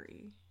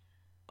diary.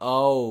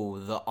 Oh,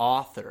 the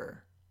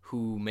author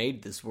who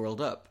made this world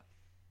up.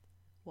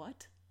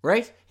 What?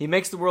 Right? He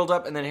makes the world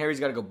up and then Harry's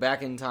got to go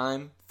back in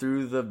time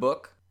through the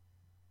book.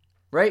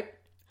 Right?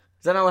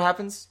 Is that not what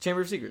happens?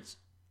 Chamber of Secrets.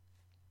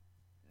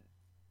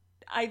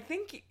 I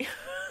think...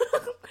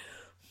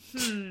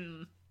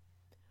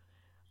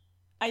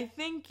 I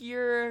think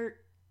you're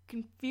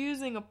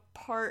confusing a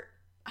part.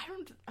 I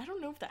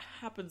don't know if that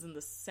happens in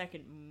the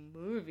second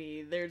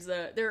movie. There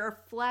are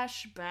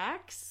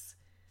flashbacks.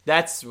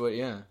 That's what,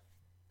 yeah.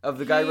 Of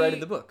the guy writing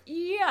the book.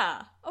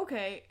 Yeah.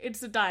 Okay.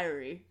 It's a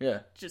diary. Yeah.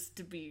 Just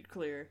to be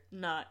clear,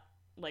 not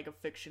like a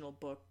fictional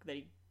book that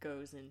he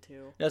goes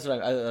into. That's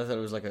what I thought it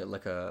was like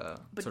a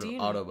but sort of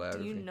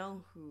autobiography. Do you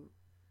know who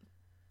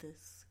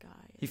this guy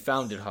is. He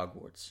founded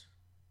Hogwarts.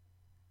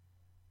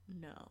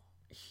 No.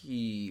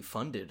 He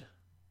funded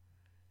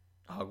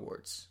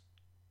Hogwarts.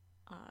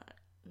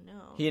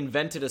 No. He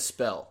invented a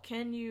spell.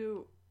 Can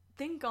you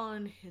think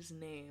on his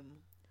name?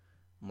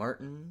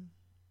 Martin?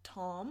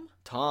 Tom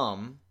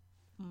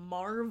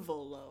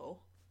Marvolo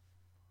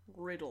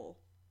Riddle.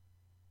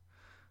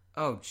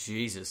 Oh,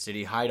 Jesus. Did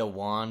he hide a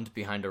wand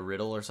behind a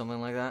riddle or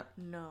something like that?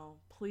 No.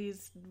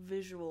 Please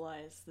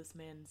visualize this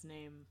man's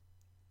name.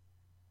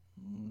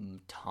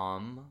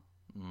 Tom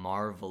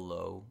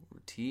Marvolo.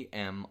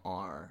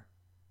 TMR.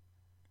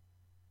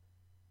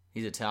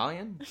 He's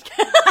Italian?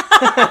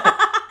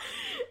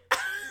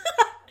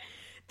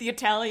 The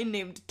Italian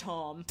named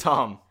Tom.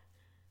 Tom.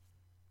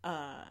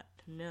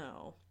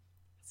 No.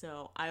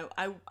 So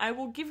I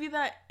will give you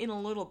that in a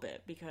little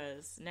bit,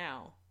 because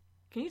now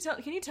can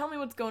you tell me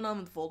what's going on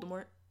with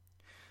Voldemort?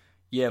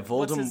 Yeah, Voldemort.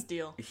 What's his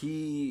deal?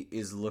 He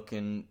is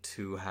looking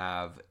to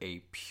have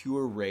a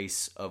pure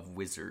race of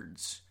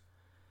wizards.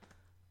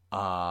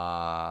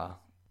 What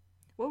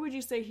would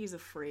you say he's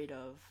afraid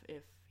of,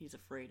 if he's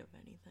afraid of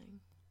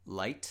anything?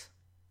 Light?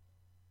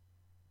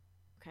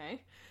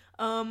 Okay.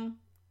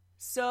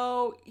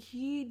 So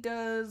he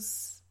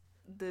does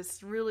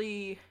this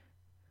really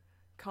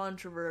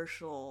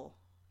controversial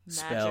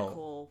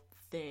magical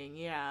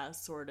thing,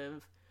 sort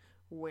of,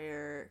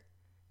 where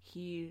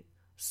he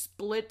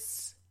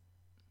splits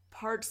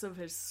parts of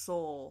his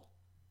soul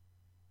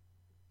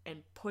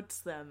and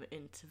puts them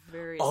into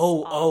various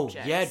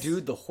objects. Yeah,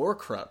 dude, the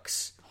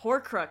Horcrux.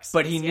 Horcruxes,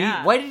 But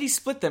why did he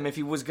split them if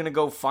he was gonna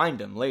go find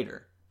them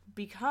later?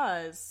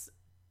 Because,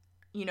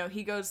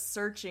 he goes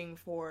searching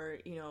for,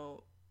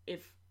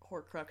 if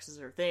Horcruxes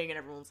are a thing, and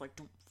everyone's like,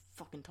 don't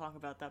fucking talk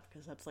about that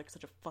because that's like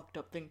such a fucked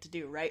up thing to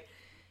do, right?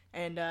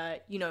 And,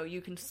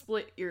 you can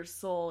split your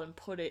soul and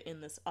put it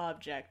in this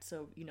object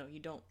so, you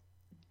don't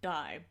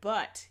die.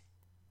 But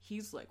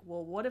he's like,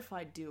 well, what if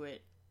I do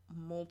it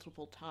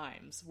multiple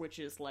times? Which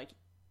is, like,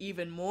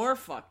 even more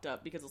fucked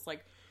up, because it's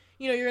like,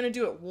 you're gonna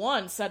do it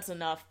once, that's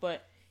enough,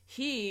 but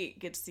he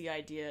gets the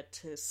idea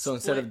to So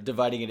instead of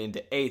dividing it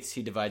into eighths,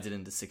 he divides it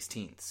into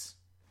sixteenths.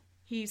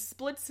 He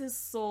splits his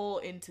soul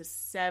into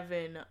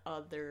 7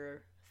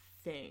 other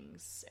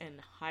things and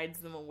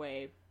hides them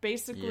away,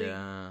 basically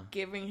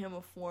giving him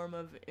a form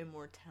of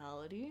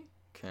immortality.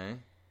 Okay.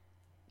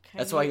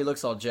 That's why he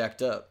looks all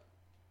jacked up.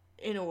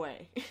 In a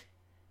way.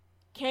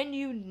 Can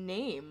you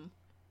name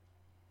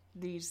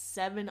these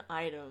 7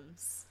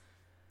 items?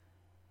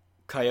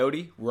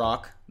 Coyote,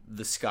 rock,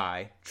 the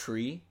sky,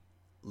 tree,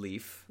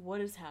 leaf.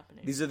 What is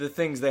happening? These are the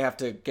things they have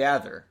to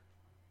gather.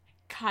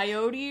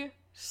 Coyote,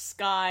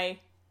 sky,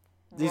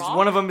 rock?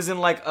 One of them is in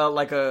like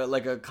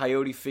a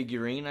coyote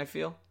figurine, I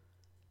feel.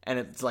 And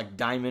it's like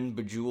diamond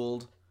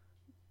bejeweled.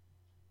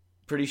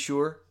 Pretty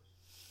sure.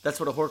 That's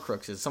what a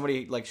Horcrux is.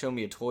 Somebody showed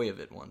me a toy of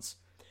it once.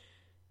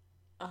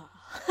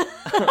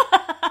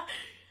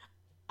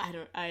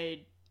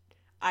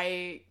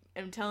 I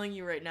am telling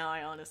you right now,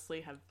 I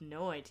honestly have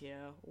no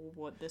idea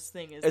what this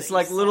thing is. It's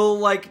like little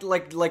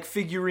like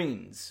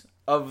figurines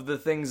of the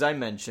things I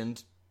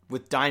mentioned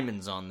with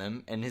diamonds on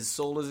them, and his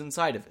soul is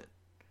inside of it.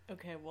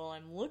 Okay, well,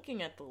 I'm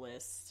looking at the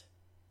list.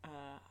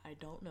 I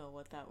don't know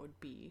what that would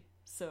be.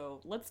 So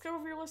let's go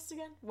over your list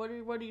again. What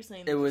are you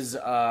saying? It was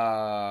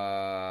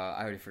I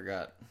already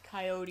forgot.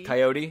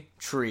 Coyote,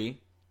 tree,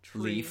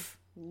 leaf.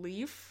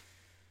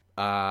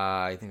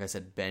 I think I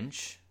said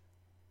bench,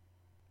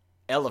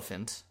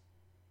 elephant,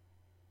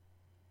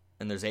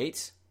 and there's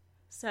 8?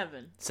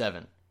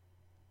 7.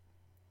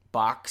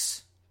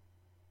 Box,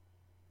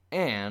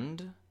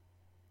 and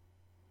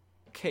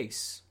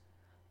case.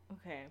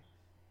 Okay.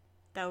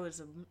 That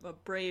was a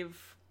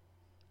brave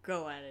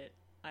go at it,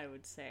 I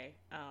would say.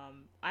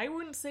 I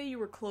wouldn't say you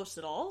were close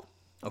at all.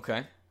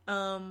 Okay.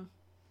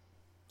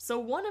 So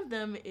one of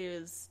them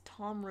is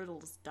Tom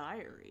Riddle's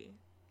diary.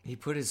 He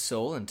put his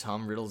soul in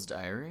Tom Riddle's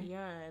diary?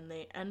 Yeah, and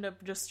they end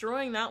up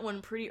destroying that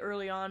one pretty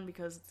early on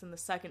because it's in the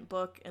second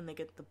book, and they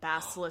get the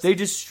basilisk. They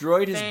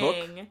destroyed his book?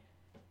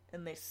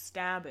 And they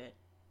stab it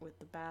with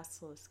the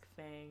basilisk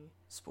fang.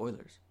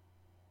 Spoilers.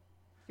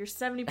 You're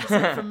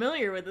 70%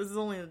 familiar with this. Is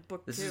only in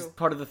book 2. This is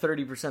part of the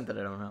 30% that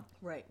I don't know.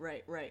 Right.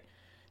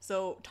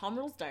 So Tom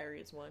Riddle's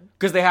diary is one.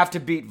 Because they have to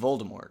beat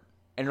Voldemort.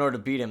 And in order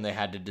to beat him, they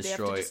had to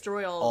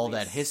destroy all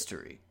that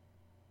history.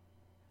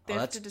 They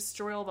have to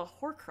destroy all the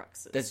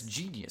Horcruxes. That's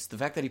genius. The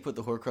fact that he put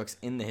the Horcrux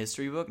in the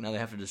history book, now they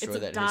have to destroy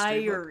that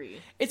history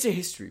book. It's a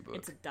history book.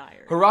 It's a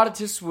diary.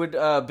 Herodotus would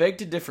beg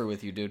to differ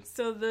with you, dude.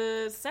 So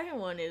the second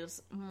one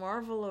is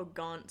Marvolo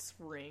Gaunt's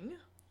ring.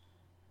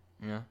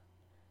 Yeah.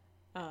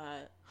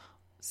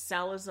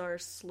 Salazar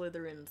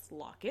Slytherin's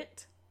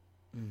locket.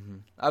 Mm-hmm.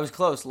 I was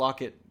close.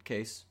 Locket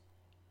case.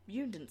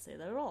 You didn't say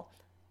that at all.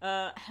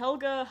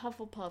 Helga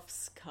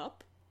Hufflepuff's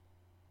cup.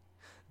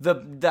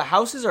 The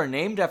houses are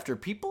named after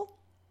people?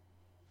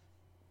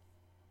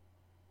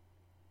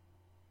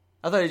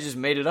 I thought he just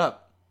made it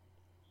up.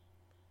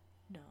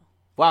 No.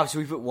 Wow, so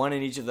we put one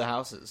in each of the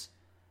houses.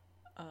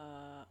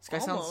 This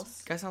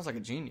guy sounds like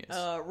a genius.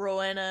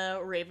 Rowena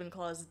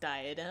Ravenclaw's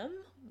diadem.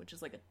 which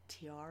is like a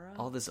tiara.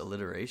 All this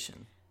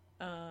alliteration.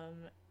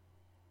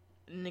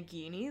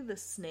 Nagini, the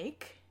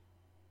snake.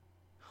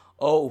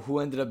 Oh, who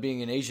ended up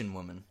being an Asian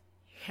woman.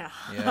 Yeah.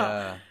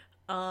 Yeah.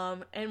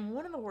 And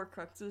one of the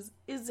Horcruxes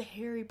is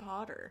Harry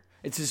Potter.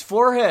 It's his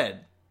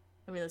forehead.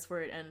 I mean, that's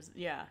where it ends.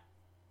 Yeah.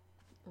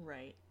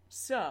 Right.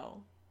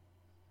 So,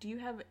 do you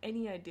have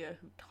any idea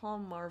who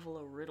Tom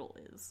Marvolo Riddle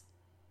is?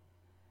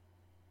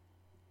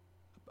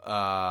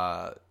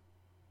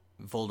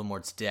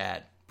 Voldemort's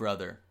dad,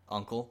 brother,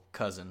 uncle,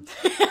 cousin.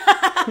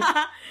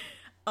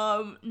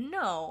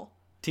 No.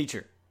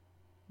 Teacher.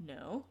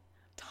 No.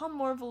 Tom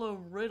Marvolo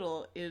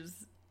Riddle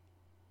is,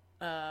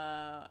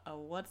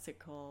 what's it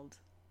called?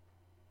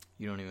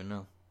 You don't even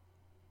know.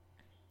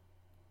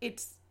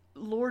 It's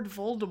Lord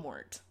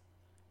Voldemort.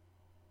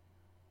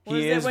 What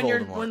He is when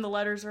Voldemort. when the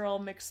letters are all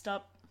mixed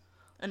up?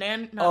 Not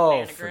an Oh,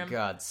 anagram. for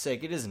God's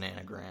sake, it is an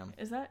anagram.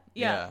 Is that?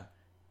 Yeah.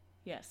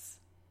 Yes.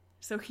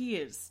 So he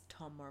is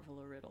Tom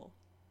Marvolo Riddle.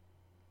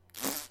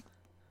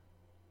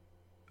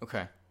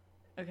 Okay.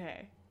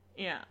 Okay.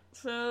 Yeah.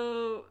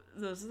 So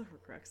those are the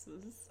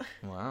Horcruxes.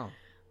 Wow.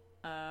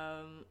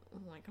 I'm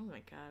like, oh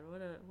my god,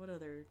 what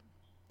other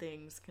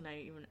things can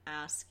I even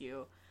ask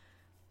you?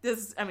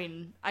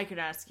 I could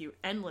ask you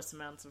endless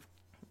amounts of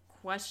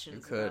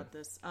questions about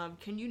this.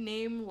 Can you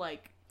name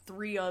like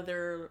 3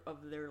 other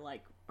of their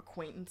like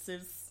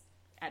acquaintances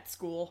at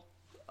school?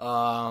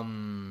 Their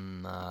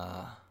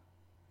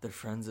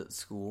friends at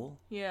school?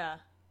 Yeah.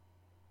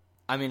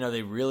 I mean, are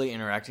they really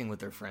interacting with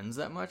their friends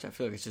that much? I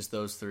feel like it's just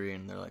those 3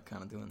 and they're like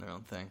kind of doing their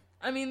own thing.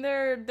 I mean,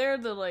 they're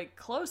the like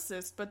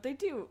closest, but they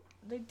do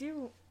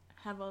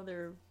have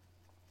other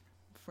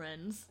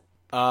friends.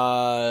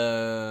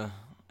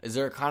 Is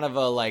there kind of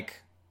a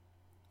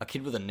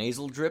kid with a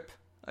nasal drip,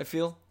 I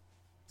feel?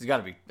 There's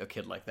gotta be a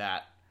kid like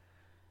that.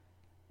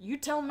 You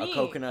tell me. A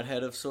coconut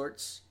head of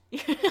sorts?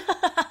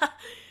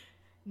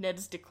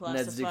 Ned's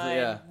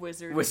Declassified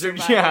Wizard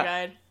Survival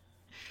Guide.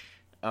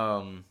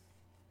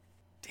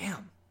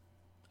 Damn.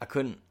 I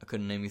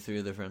couldn't name you 3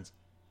 of their friends.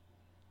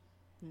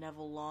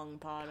 Neville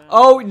Longbottom.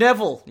 Oh,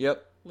 Neville!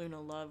 Yep. Luna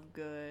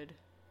Lovegood.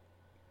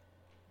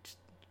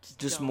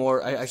 Just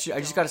more. I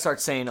just gotta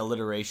start saying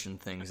alliteration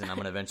things, and I'm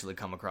gonna eventually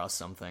come across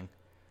something.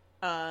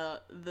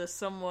 The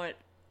somewhat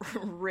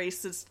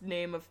racist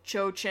name of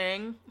Cho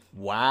Chang.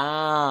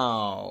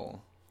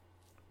 Wow.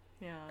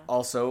 Yeah.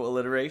 Also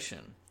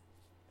alliteration.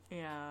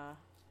 Yeah.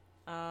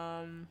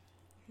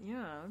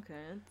 Yeah,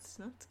 okay.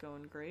 That's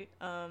going great.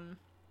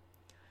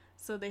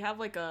 So they have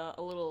like a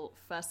little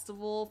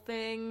festival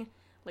thing,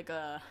 like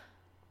I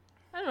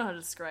don't know how to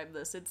describe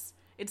this. It's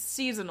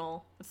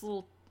seasonal. It's a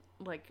little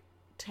like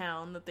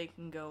town that they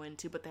can go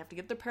into, but they have to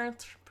get their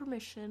parents'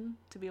 permission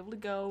to be able to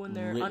go, and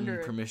they're under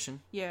permission.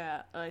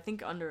 Yeah, I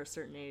think under a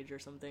certain age or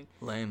something.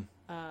 Lame.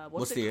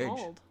 What's the it age?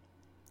 called?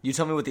 You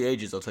tell me what the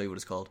age is, I'll tell you what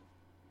it's called.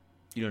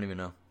 You don't even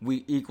know.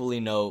 We equally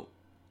know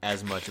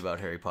as much about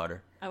Harry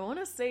Potter. I want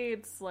to say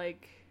it's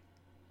like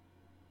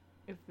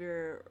if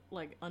you're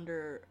like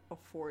under a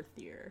 4th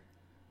year.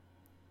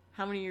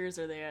 How many years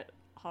are they at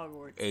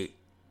Hogwarts? 8.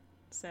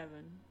 7.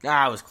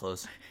 I was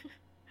close.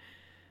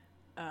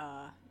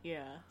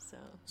 Yeah,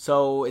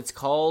 So it's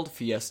called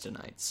Fiesta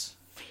Nights.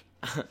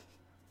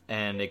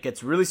 And it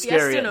gets really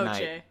scary Fiesta at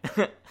Noche.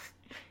 night.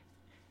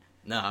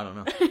 No, I don't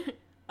know.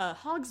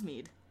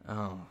 Hogsmeade.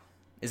 Oh.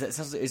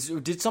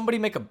 Did somebody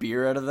make a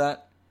beer out of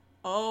that?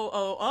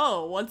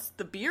 Oh, what's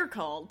the beer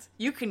called?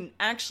 You can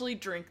actually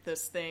drink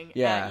this thing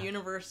at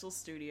Universal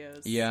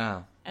Studios.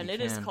 Yeah. And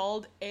it is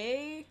called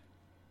a...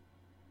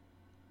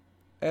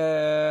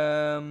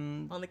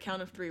 On the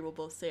count of 3, we'll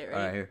both say it, right?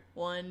 All right, here.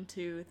 1,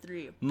 2,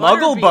 3.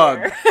 Muggle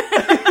Bug!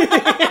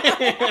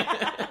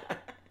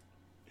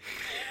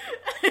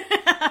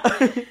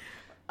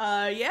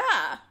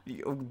 Yeah.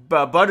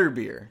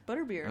 Butterbeer.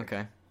 Butterbeer.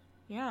 Okay.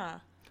 Yeah.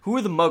 Who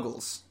are the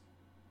Muggles?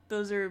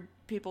 Those are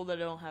people that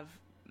don't have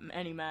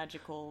any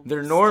magical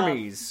They're stuff.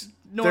 normies.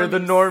 They're the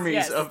normies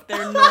yes, of...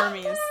 they're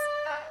normies.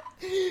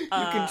 You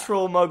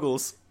control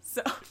Muggles.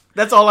 So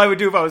That's all I would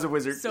do if I was a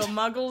wizard. So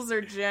Muggles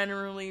are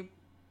generally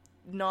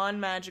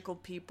non-magical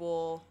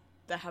people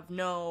that have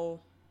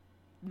no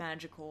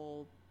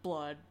magical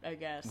blood, I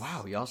guess.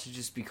 Wow, y'all should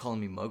just be calling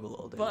me Muggle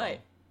all day But long.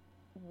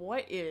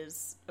 what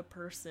is a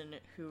person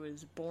who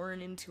is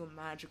born into a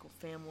magical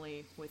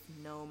family with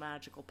no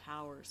magical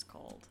powers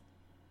called?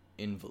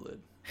 Invalid.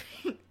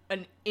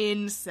 An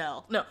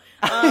incel. No.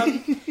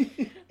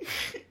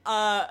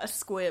 A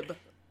squib.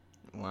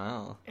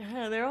 Wow.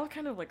 Yeah, they're all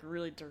kind of like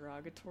really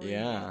derogatory.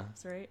 Yeah.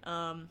 Names, right?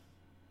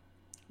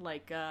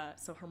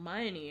 So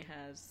Hermione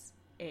has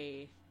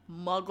a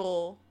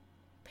Muggle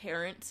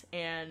parent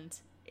and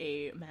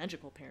a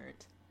magical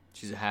parent.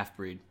 She's a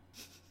half-breed.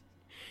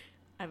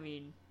 I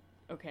mean,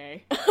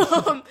 okay.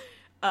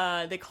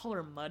 They call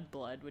her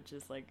Mudblood, which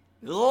is like,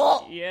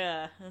 Ugh!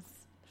 yeah, that's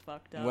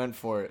fucked up. Went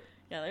for it.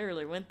 Yeah, they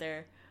really went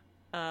there.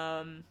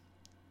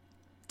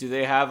 Do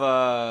they have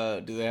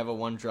a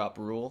one-drop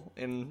rule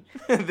in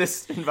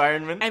this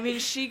environment? I mean,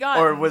 she got...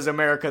 Or was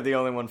America the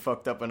only one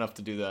fucked up enough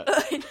to do that?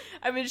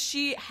 I mean,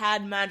 she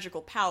had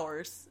magical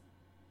powers.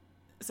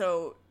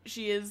 So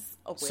she is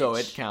a witch. So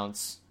it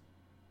counts.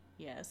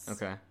 Yes.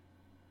 Okay.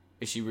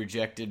 Is she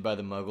rejected by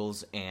the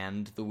Muggles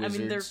and the wizards? I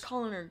mean, they're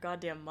calling her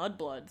goddamn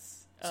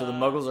mudbloods. So the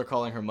Muggles are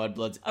calling her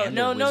mudbloods, and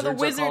the wizards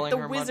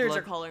wizards mudblood?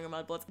 are calling her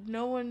mudbloods.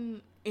 No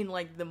one in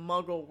like the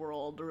Muggle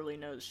world really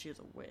knows she's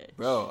a witch.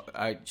 Bro,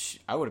 I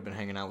would have been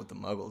hanging out with the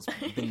Muggles,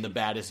 been the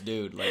baddest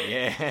dude. Like,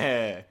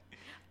 yeah.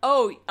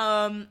 Oh,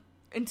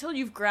 until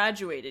you've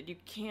graduated, you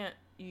can't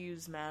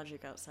use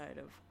magic outside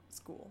of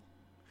school.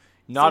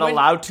 Not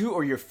allowed to,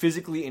 or you're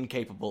physically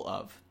incapable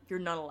of. You're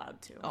not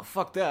allowed to. Oh,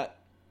 fuck that.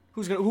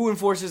 Who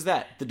enforces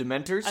that? The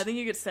Dementors? I think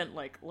you get sent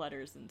like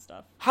letters and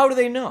stuff. How do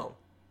they know?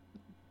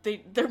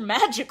 They're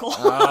magical.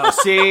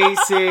 See.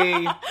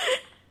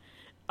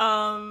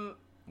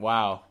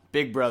 Wow,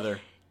 Big Brother.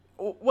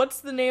 What's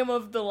the name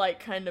of the like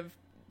kind of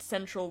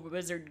central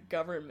wizard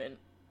government?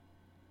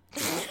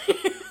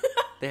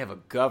 They have a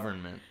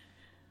government,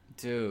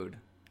 dude.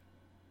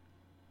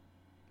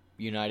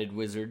 United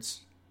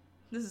Wizards.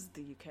 This is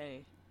the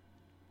UK.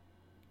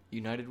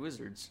 United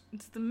Wizards.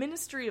 It's the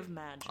Ministry of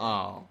Magic.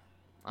 Oh.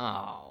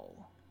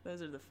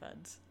 Those are the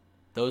feds.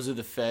 Those are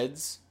the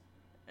feds?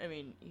 I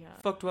mean, yeah.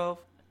 Fuck 12.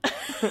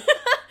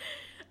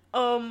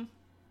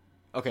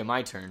 Okay,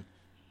 my turn.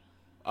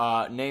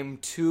 Name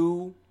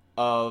 2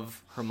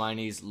 of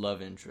Hermione's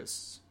love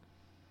interests.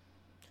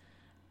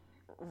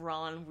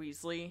 Ron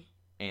Weasley.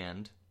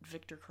 And?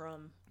 Victor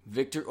Crumb.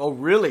 Victor, oh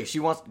really? She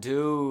wants,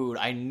 dude,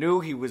 I knew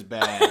he was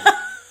bad.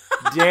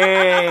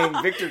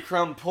 Dang, Victor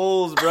Crumb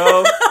pulls,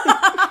 bro.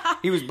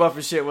 He was buff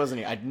as shit, wasn't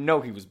he? I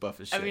know he was buff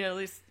as shit. I mean, at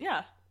least,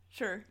 yeah,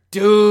 sure.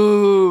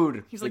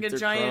 Dude! He's like Victor a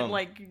giant, Crumb.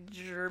 like,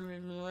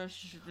 German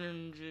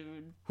Russian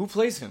dude. Who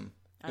plays him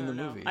in the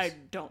know. movies? I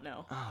don't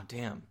know. Oh,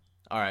 damn.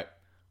 Alright.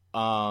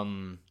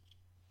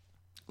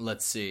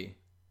 Let's see.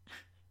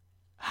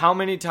 How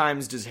many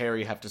times does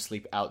Harry have to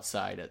sleep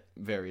outside at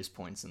various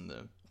points in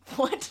the...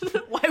 What?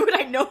 Why would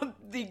I know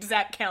the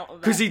exact count of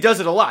that? Because he does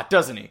it a lot,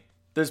 doesn't he?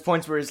 There's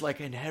points where he's like,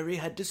 and Harry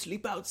had to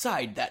sleep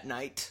outside that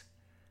night.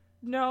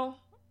 No.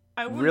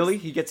 I wouldn't... Really?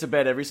 He gets to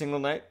bed every single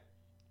night?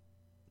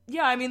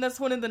 Yeah, I mean, that's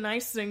one of the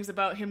nice things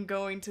about him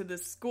going to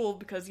this school,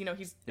 because, you know,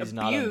 he's abused.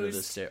 Not under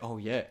the stairs. Oh,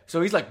 yeah.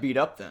 So he's, like, beat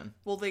up then.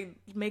 Well, they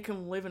make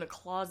him live in a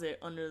closet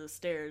under the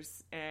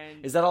stairs,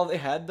 and... Is that all they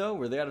had, though?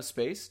 Were they out of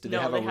space? Did they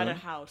have a room? No, they had a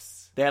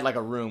house. They had, like,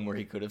 a room where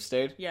he could have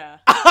stayed? Yeah.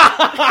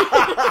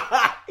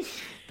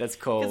 That's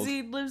cold. Because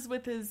he lives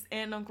with his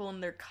aunt and uncle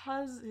and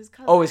his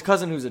cousin. Oh, his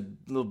cousin who's a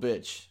little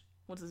bitch.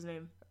 What's his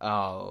name?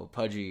 Oh,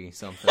 Pudgy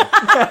something.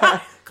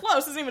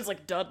 Close. His name is,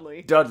 like,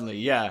 Dudley. Dudley,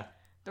 yeah.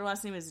 Their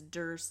last name is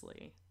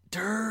Dursley.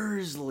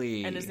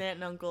 Dursley. And his aunt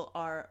and uncle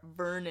are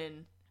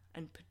Vernon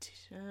and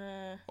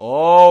Petunia.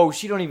 Oh,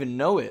 she don't even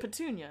know it.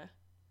 Petunia.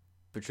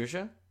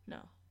 Patricia? No.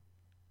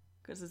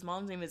 Because his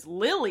mom's name is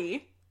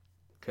Lily.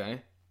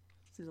 Okay.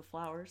 See the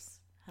flowers.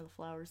 How the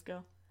flowers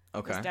go.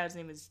 Okay. His dad's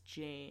name is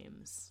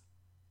James.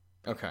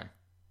 Okay.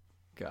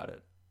 Got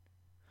it.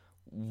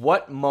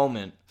 What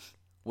moment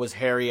was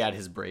Harry at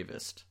his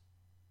bravest?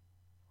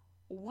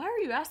 Why are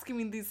you asking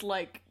me these,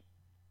 like,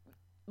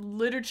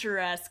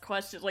 literature-ass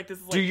questions? Like, this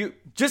is like... Do you...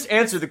 Just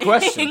answer the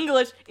question.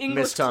 English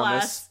Miss class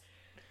Thomas.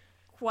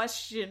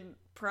 question.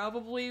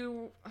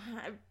 Probably...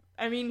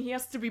 I mean, he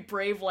has to be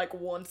brave, like,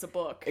 once a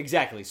book.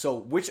 Exactly. So,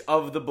 which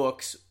of the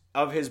books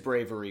of his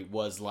bravery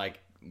was like,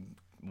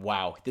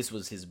 wow, this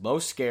was his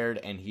most scared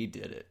and he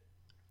did it?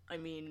 I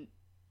mean,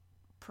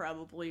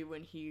 probably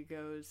when he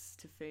goes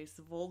to face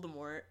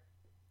Voldemort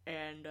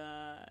and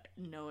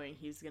knowing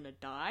he's gonna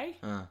die,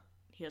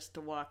 he has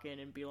to walk in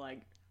and be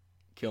like,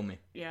 kill me.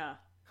 Yeah.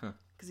 Huh.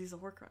 Because he's a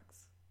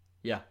Horcrux.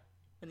 Yeah.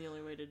 And the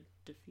only way to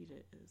defeat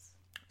it is...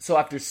 So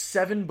after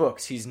 7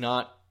 books, he's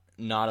not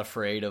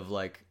afraid of,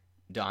 like,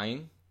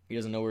 dying? He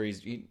doesn't know where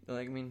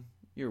I mean,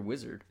 you're a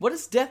wizard. What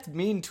does death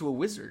mean to a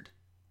wizard?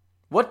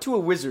 What to a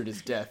wizard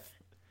is death?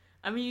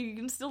 I mean, you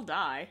can still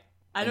die.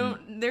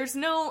 There's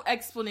no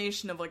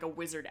explanation of, like, a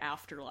wizard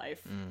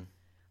afterlife.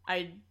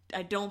 I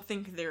don't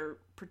think they're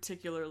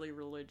particularly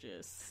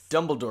religious.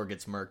 Dumbledore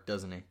gets murked,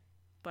 doesn't he?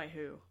 By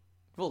who?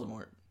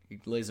 Voldemort. He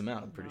lays him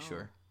out, I'm pretty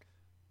sure.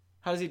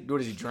 What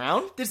does he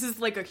drown? This is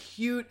like a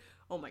huge...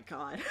 Oh my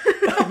god.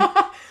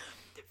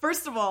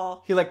 First of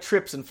all... He, like,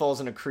 trips and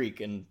falls in a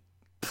creek and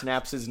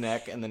snaps his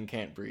neck and then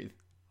can't breathe.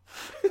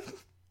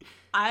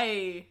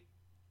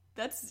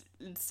 That's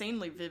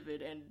insanely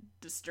vivid and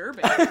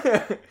disturbing.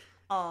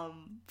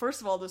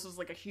 First of all, this was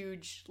like a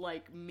huge,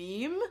 like,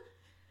 meme,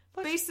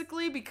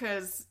 basically,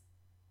 because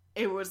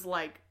it was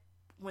like,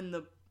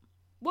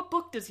 what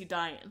book does he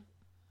die in?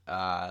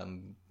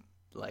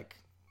 Like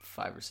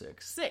 5 or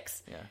 6.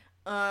 6. Yeah.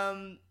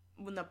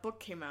 When that book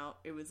came out,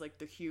 it was like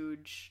the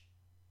huge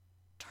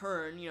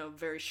turn,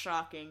 very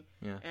shocking.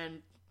 Yeah.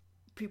 And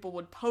people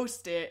would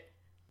post it,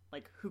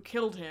 like, who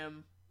killed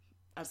him,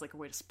 as like a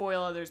way to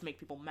spoil others, make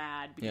people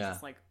mad, because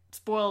it's like,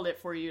 spoiled it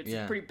for you. It's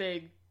a pretty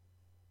big,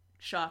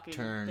 shocking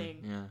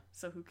thing. Yeah.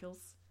 So who kills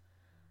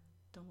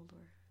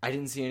Dumbledore? I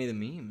didn't see any of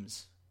the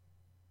memes.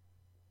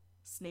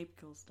 Snape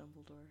kills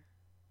Dumbledore.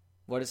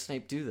 Why does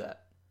Snape do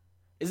that?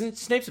 Isn't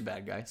Snape's a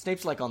bad guy?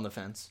 Snape's like on the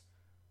fence.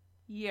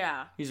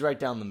 Yeah. He's right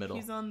down the middle.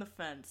 He's on the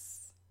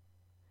fence.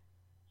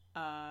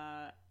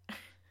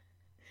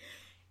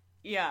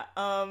 Yeah,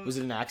 Was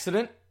it an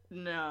accident?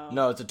 No.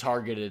 No, it's a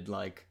targeted,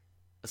 like,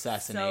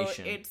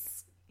 assassination.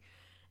 So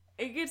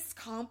it gets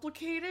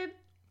complicated.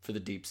 For the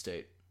deep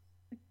state.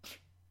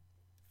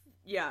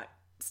 Yeah,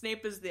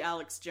 Snape is the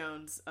Alex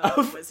Jones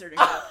of Wizarding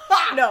World.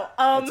 No,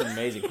 That's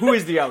amazing. Who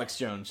is the Alex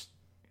Jones?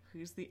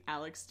 Who's the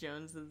Alex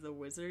Jones of the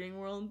Wizarding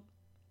World?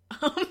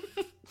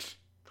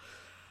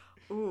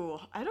 Ooh,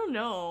 I don't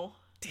know.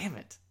 Damn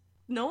it.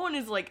 No one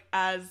is, like,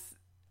 as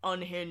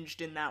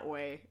unhinged in that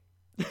way.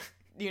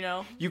 You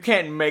know? You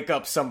can't make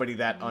up somebody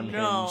that unhinged.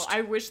 No,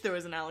 I wish there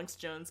was an Alex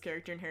Jones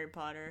character in Harry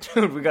Potter.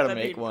 Dude, we gotta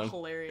That'd make be one.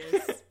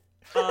 Hilarious.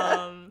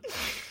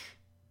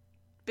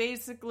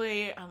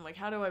 Basically, I'm like,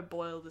 how do I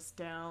boil this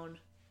down?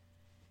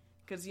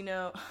 Because,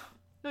 no,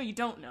 you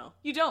don't know.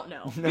 You don't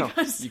know. No,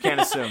 because... you can't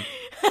assume.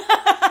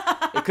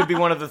 It could be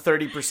one of the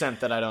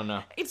 30% that I don't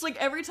know. It's like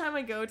every time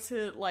I go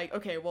to, like,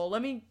 okay, well,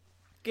 let me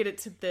get it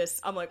to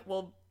this. I'm like,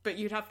 well, but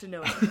you'd have to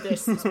know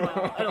this as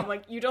well. And I'm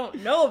like, you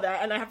don't know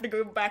that, and I have to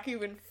go back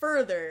even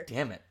further.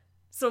 Damn it.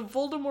 So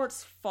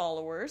Voldemort's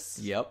followers,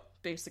 Yep.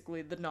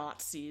 basically the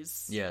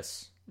Nazis,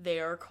 Yes.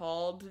 they are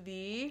called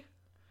the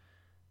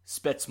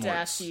Spetzmorts.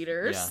 Death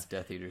Eaters. Yeah,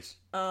 Death Eaters.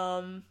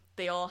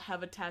 They all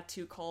have a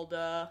tattoo called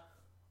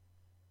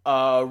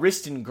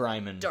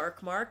Ristengreimen.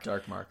 Dark Mark.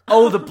 Dark Mark.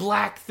 Oh, the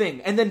black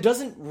thing. And then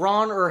doesn't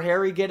Ron or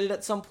Harry get it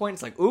at some point?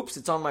 It's like, oops,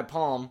 it's on my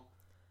palm.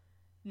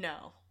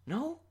 No.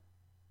 No?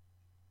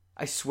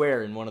 I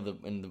swear in one of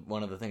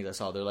the things I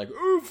saw, they're like,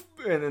 oof,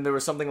 and then there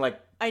was something like,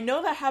 I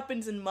know that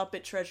happens in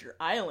Muppet Treasure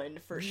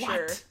Island for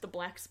sure. The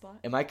black spot.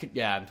 I'm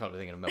probably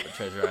thinking of Muppet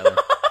Treasure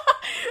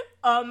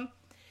Island.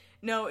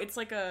 No, it's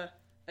like a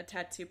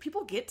tattoo.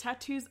 People get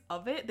tattoos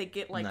of it. They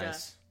get like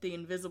Nice. the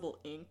invisible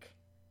ink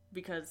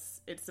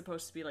because it's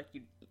supposed to be like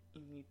you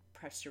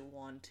press your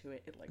wand to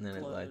it, it like And then it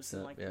glows lights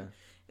and up, like yeah.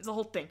 it's a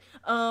whole thing.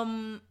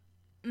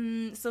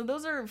 So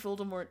those are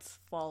Voldemort's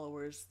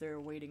followers.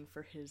 They're waiting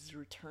for his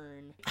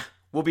return.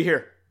 We'll be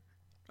here.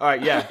 All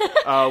right, yeah.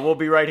 We'll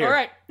be right here. All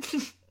right.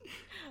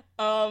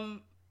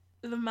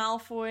 The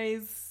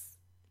Malfoys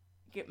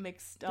get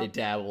mixed up. They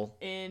dabble.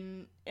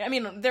 I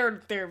mean,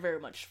 they're very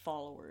much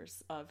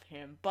followers of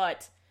him,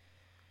 but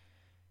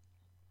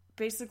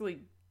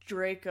basically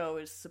Draco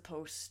is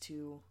supposed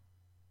to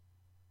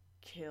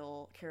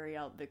carry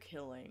out the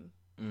killing,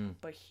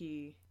 but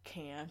he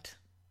can't.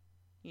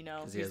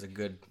 Because he has a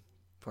good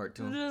part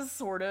to him. Just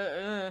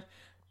sorta.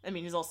 I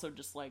mean, he's also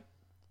just like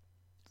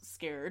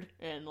scared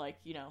and like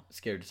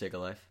Scared to take a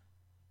life.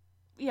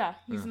 Yeah,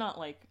 he's not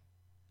like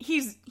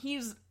he's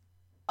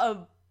a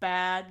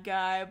bad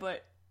guy,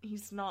 but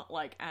he's not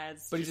like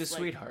as. But he's a like,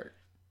 sweetheart.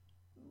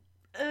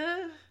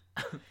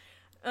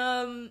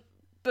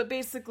 But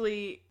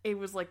basically, it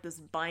was like this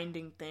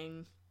binding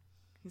thing.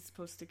 He's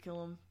supposed to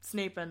kill him.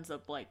 Snape ends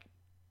up like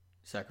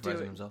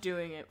Sacrificing himself.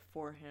 doing it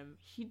for him.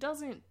 He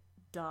doesn't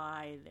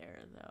die there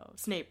though.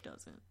 Snape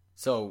doesn't.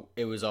 So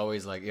it was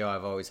always like, yo,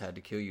 I've always had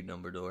to kill you,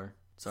 Dumbledore.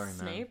 Sorry,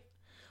 Snape? man.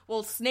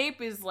 Well,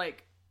 Snape is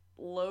like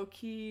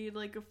low-key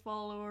like a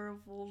follower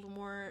of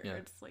Voldemort. Yeah.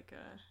 It's like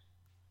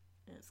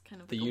it's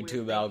kind of The like a weird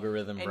YouTube thing.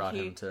 algorithm And brought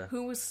him to...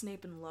 Who was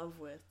Snape in love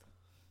with?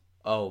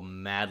 Oh,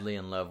 madly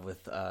in love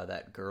with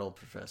that girl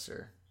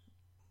professor.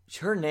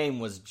 Her name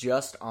was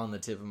just on the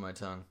tip of my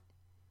tongue.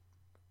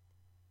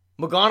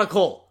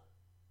 McGonagall!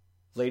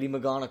 Lady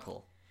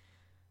McGonagall.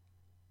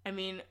 I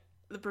mean,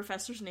 the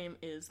professor's name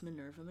is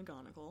Minerva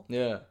McGonagall.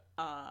 Yeah.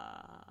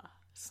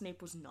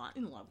 Snape was not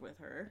in love with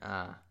her.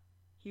 Ah.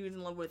 He was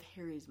in love with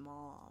Harry's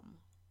mom.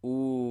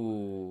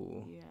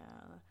 Ooh.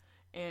 Yeah.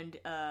 And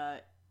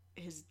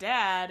his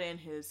dad and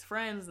his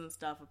friends and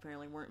stuff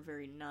apparently weren't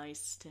very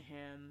nice to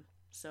him.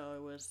 So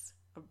it was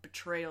a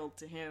betrayal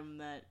to him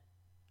that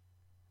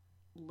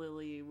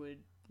Lily would,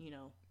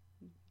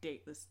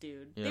 date this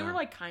dude. Yeah. They were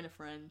like kind of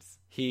friends.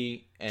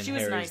 He and She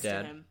was Harry's nice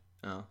dad. to him.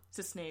 Oh.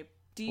 To Snape.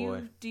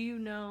 Boy. Do you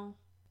know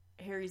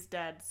Harry's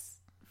dad's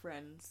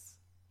friend's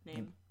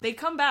name? They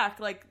come back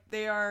like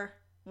they are.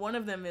 One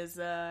of them is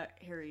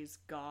Harry's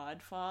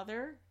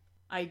godfather.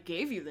 I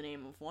gave you the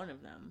name of one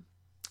of them.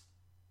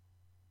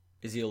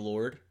 Is he a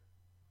lord?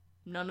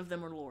 None of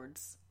them are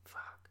lords.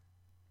 Fuck.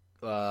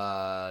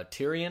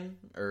 Tyrion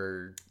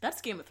or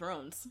That's Game of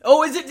Thrones.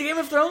 Oh, is it Game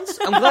of Thrones?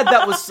 I'm glad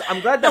that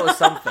was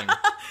something.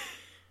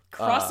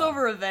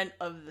 Crossover event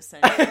of the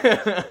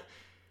century.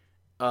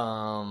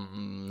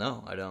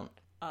 No, I don't.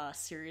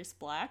 Sirius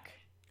Black.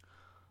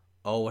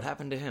 Oh, what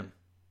happened to him?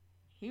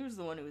 He was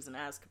the one who was in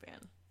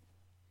Azkaban.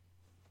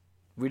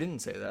 We didn't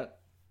say that.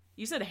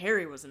 You said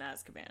Harry was in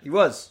Azkaban. He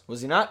was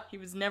he not? He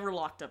was never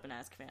locked up in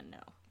Azkaban, no.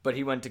 But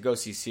he went to go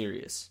see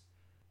Sirius.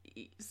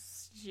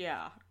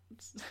 Yeah.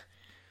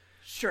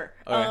 Sure.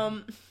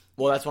 Okay.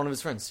 Well, that's one of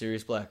his friends,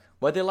 Sirius Black.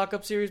 Why'd they lock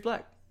up Sirius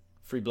Black?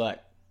 Free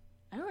Black.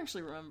 I don't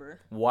actually remember.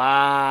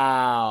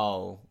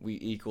 Wow. We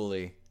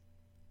equally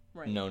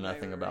Right, know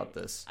nothing about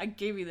this. I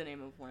gave you the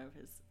name of one of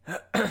his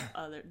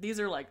other.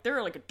 They're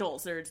like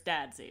adults. They're his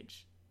dad's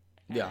age.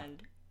 And Yeah.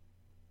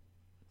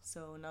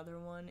 So another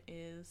one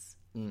is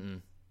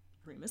Mm-mm.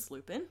 Remus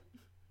Lupin.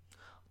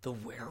 The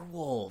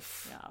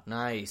werewolf. Yeah.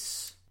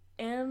 Nice.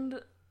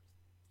 And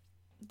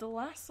the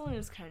last one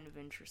is kind of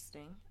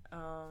interesting.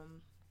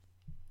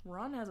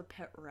 Ron has a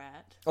pet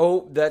rat,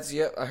 Oh,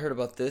 I heard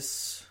about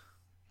this.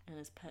 and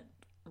his pet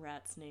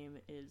rat's name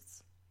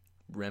is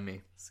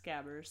Remy.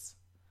 Scabbers.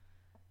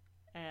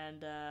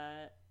 And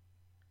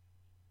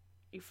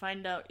you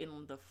find out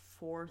in the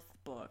 4th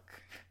book.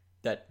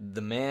 That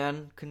the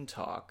man can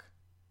talk.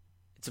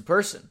 It's a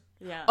person.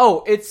 Yeah.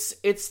 Oh, it's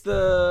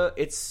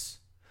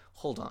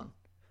hold on.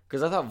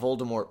 Because I thought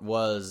Voldemort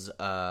was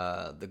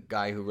the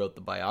guy who wrote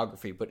the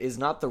biography, but is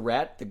not the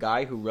rat the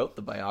guy who wrote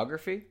the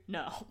biography?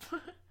 No.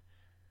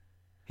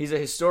 He's a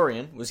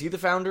historian. Was he the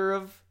founder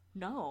of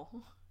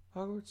No.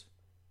 Hogwarts?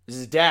 This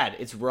is his dad.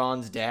 It's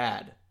Ron's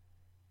dad.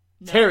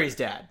 It's No. Harry's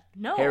dad.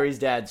 No. Harry's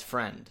dad's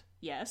friend.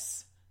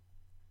 Yes.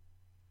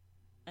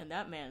 And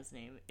that man's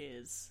name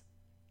is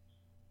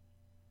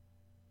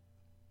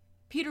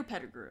Peter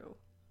Pettigrew.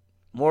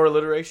 More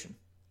alliteration.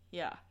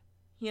 Yeah.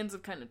 He ends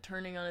up kind of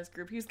turning on his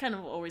group. He was kind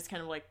of always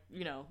kind of like,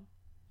 you know,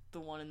 the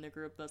one in the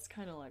group that's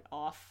kind of like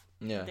off.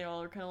 Yeah. They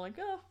all are kind of like,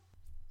 oh.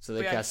 So they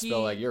But yeah, cast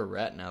spell like, you're a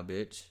rat now,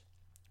 bitch.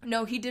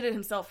 No, he did it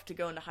himself to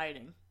go into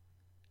hiding.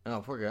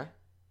 Oh, poor guy.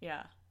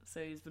 Yeah.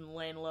 So he's been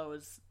laying low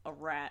as a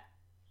rat.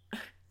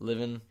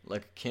 Living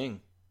like a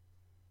king.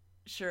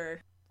 Sure.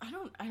 I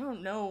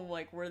don't know,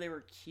 like, where they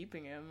were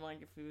keeping him.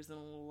 Like, if he was in a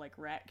little, like,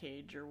 rat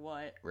cage or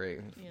what. Right.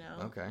 You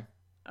know? Okay.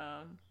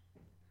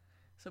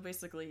 So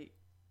basically,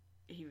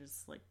 he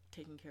was, like,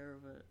 taking care of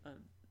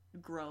a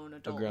grown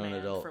adult grown man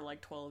adult for,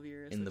 like, 12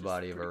 years. in which the is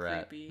body of a pretty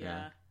rat, creepy,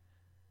 yeah.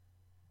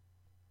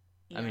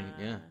 Yeah. I mean,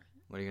 yeah.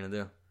 What are you gonna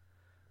do?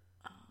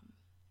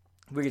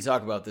 We could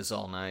talk about this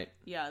all night.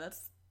 Yeah,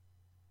 that's...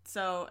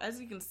 So, as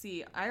you can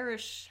see,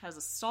 Irish has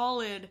a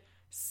solid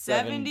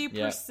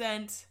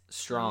 70%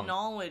 Strong.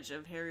 knowledge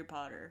of Harry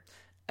Potter.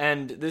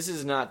 And this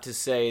is not to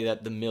say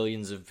that the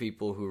millions of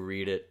people who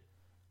read it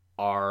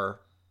are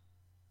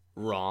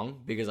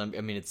wrong, because I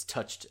mean, it's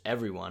touched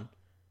everyone.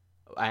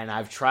 And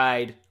I've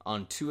tried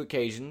on 2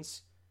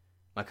 occasions.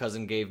 My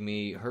cousin gave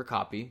me her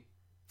copy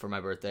for my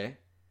birthday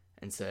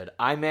and said,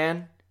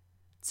 man,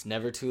 it's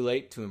never too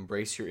late to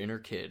embrace your inner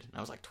kid. And I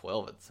was like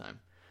 12 at the time.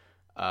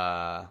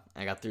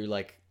 I got through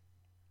like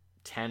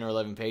 10 or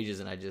 11 pages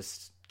and I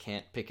just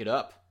can't pick it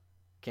up.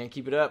 Can't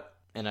keep it up.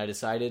 And I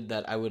decided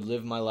that I would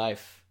live my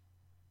life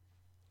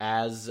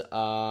as,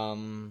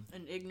 An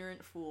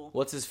ignorant fool.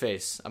 what's his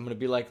face? I'm going to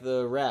be like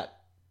the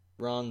rat,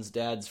 Ron's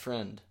dad's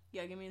friend.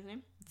 Yeah, give me his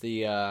name.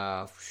 The,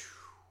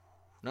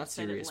 not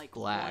Said it Sirius like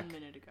Black. 1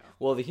 minute ago.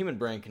 Well, the human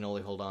brain can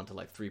only hold on to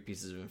like 3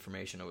 pieces of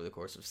information over the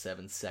course of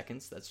 7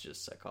 seconds. That's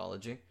just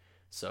psychology.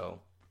 So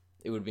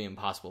it would be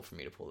impossible for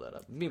me to pull that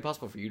up. It would be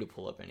impossible for you to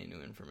pull up any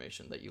new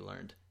information that you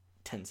learned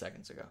 10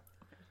 seconds ago.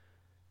 Okay.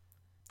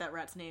 That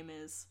rat's name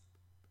is...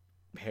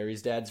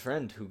 Harry's dad's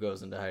friend who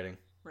goes into hiding.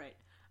 Right.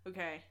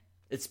 Okay.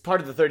 It's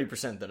part of the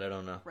 30% that I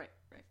don't know. Right.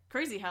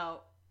 Crazy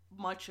how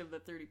much of the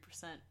 30%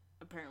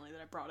 apparently that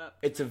I brought up.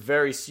 It's a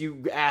very...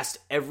 You asked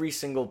every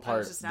single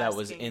part just that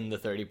was asking- in the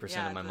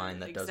 30% of my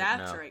mind that doesn't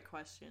exact know. right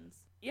questions.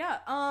 Yeah,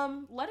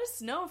 let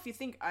us know if you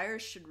think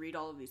Irish should read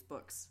all of these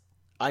books.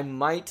 I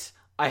might...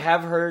 I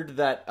have heard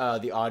that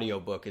the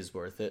audiobook is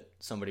worth it.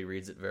 Somebody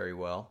reads it very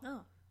well. Oh.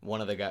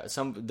 One of the guys...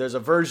 There's a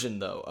version,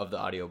 though, of the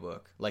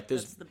audiobook. Like,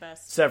 there's That's the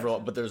best. several,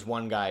 but there's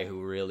one guy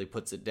who really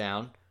puts it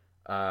down.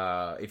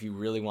 If you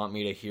really want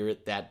me to hear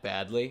it that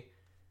badly...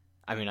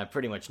 I mean, I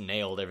pretty much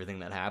nailed everything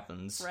that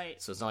happens.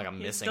 Right. So it's not like I'm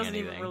He missing doesn't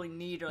anything. even really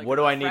need, like, What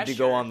a do I need to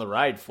go refresher. on the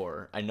ride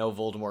for? I know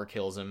Voldemort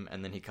kills him,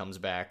 and then he comes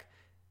back,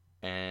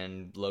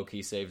 and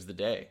Loki saves the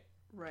day.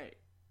 Right.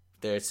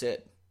 That's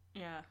it.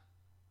 Yeah.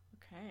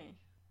 Okay.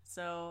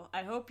 So,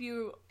 I hope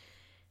you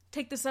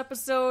take this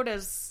episode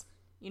as,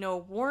 you know, a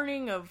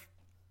warning of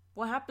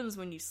what happens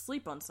when you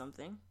sleep on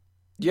something.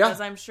 Yeah.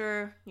 Because I'm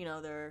sure, you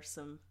know, there are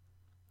some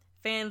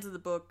fans of the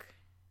book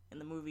and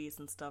the movies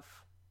and stuff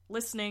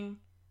listening.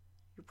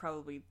 You're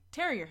probably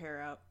tearing your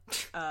hair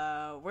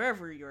out.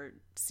 Wherever you're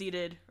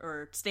seated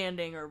or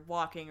standing or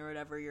walking or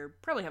whatever, you're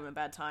probably having a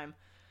bad time.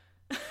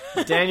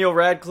 Daniel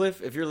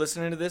Radcliffe, if you're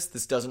listening to this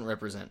doesn't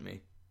represent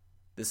me.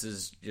 This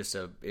is just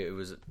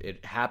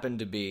it happened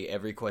to be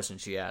every question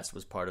she asked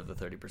was part of the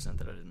 30%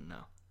 that I didn't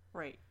know.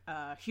 Right.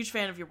 Huge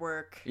fan of your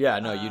work. Yeah,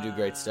 no, you do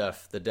great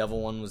stuff. The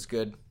devil one was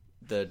good.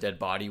 The dead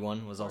body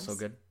one was also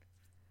good.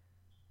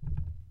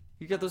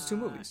 You got those 2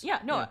 movies. Yeah,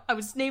 no, I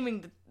was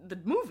naming the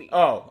movie.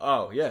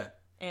 Oh, yeah.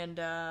 And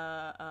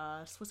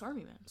Swiss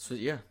Army Man. So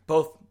yeah,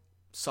 both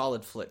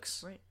solid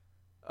flicks. Right.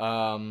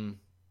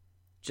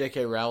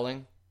 J.K.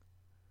 Rowling.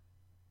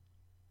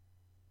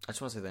 I just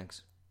want to say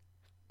thanks.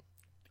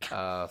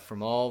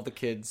 From all the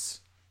kids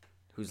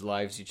whose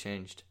lives you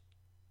changed.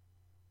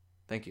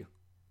 Thank you.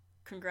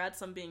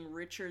 Congrats on being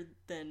richer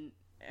than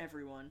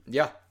everyone.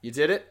 Yeah, you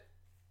did it.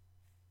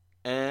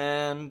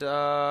 And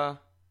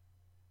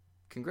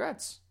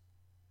congrats.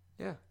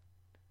 Yeah.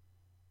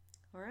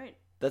 All right.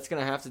 That's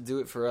going to have to do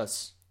it for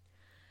us.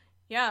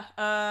 Yeah,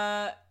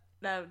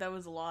 that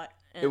was a lot.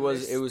 And It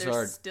was there's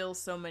hard. still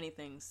so many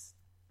things.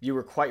 You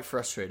were quite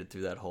frustrated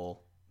through that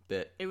whole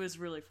bit. It was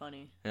really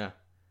funny. Yeah.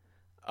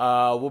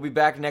 We'll be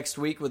back next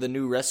week with a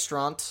new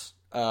restaurant.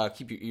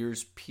 Keep your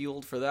ears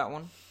peeled for that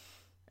one.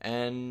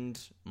 And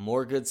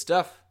more good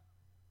stuff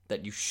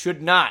that you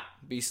should not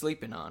be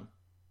sleeping on.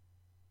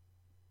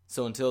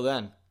 So until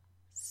then,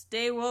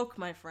 Stay woke,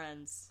 my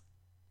friends.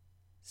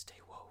 stay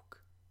woke.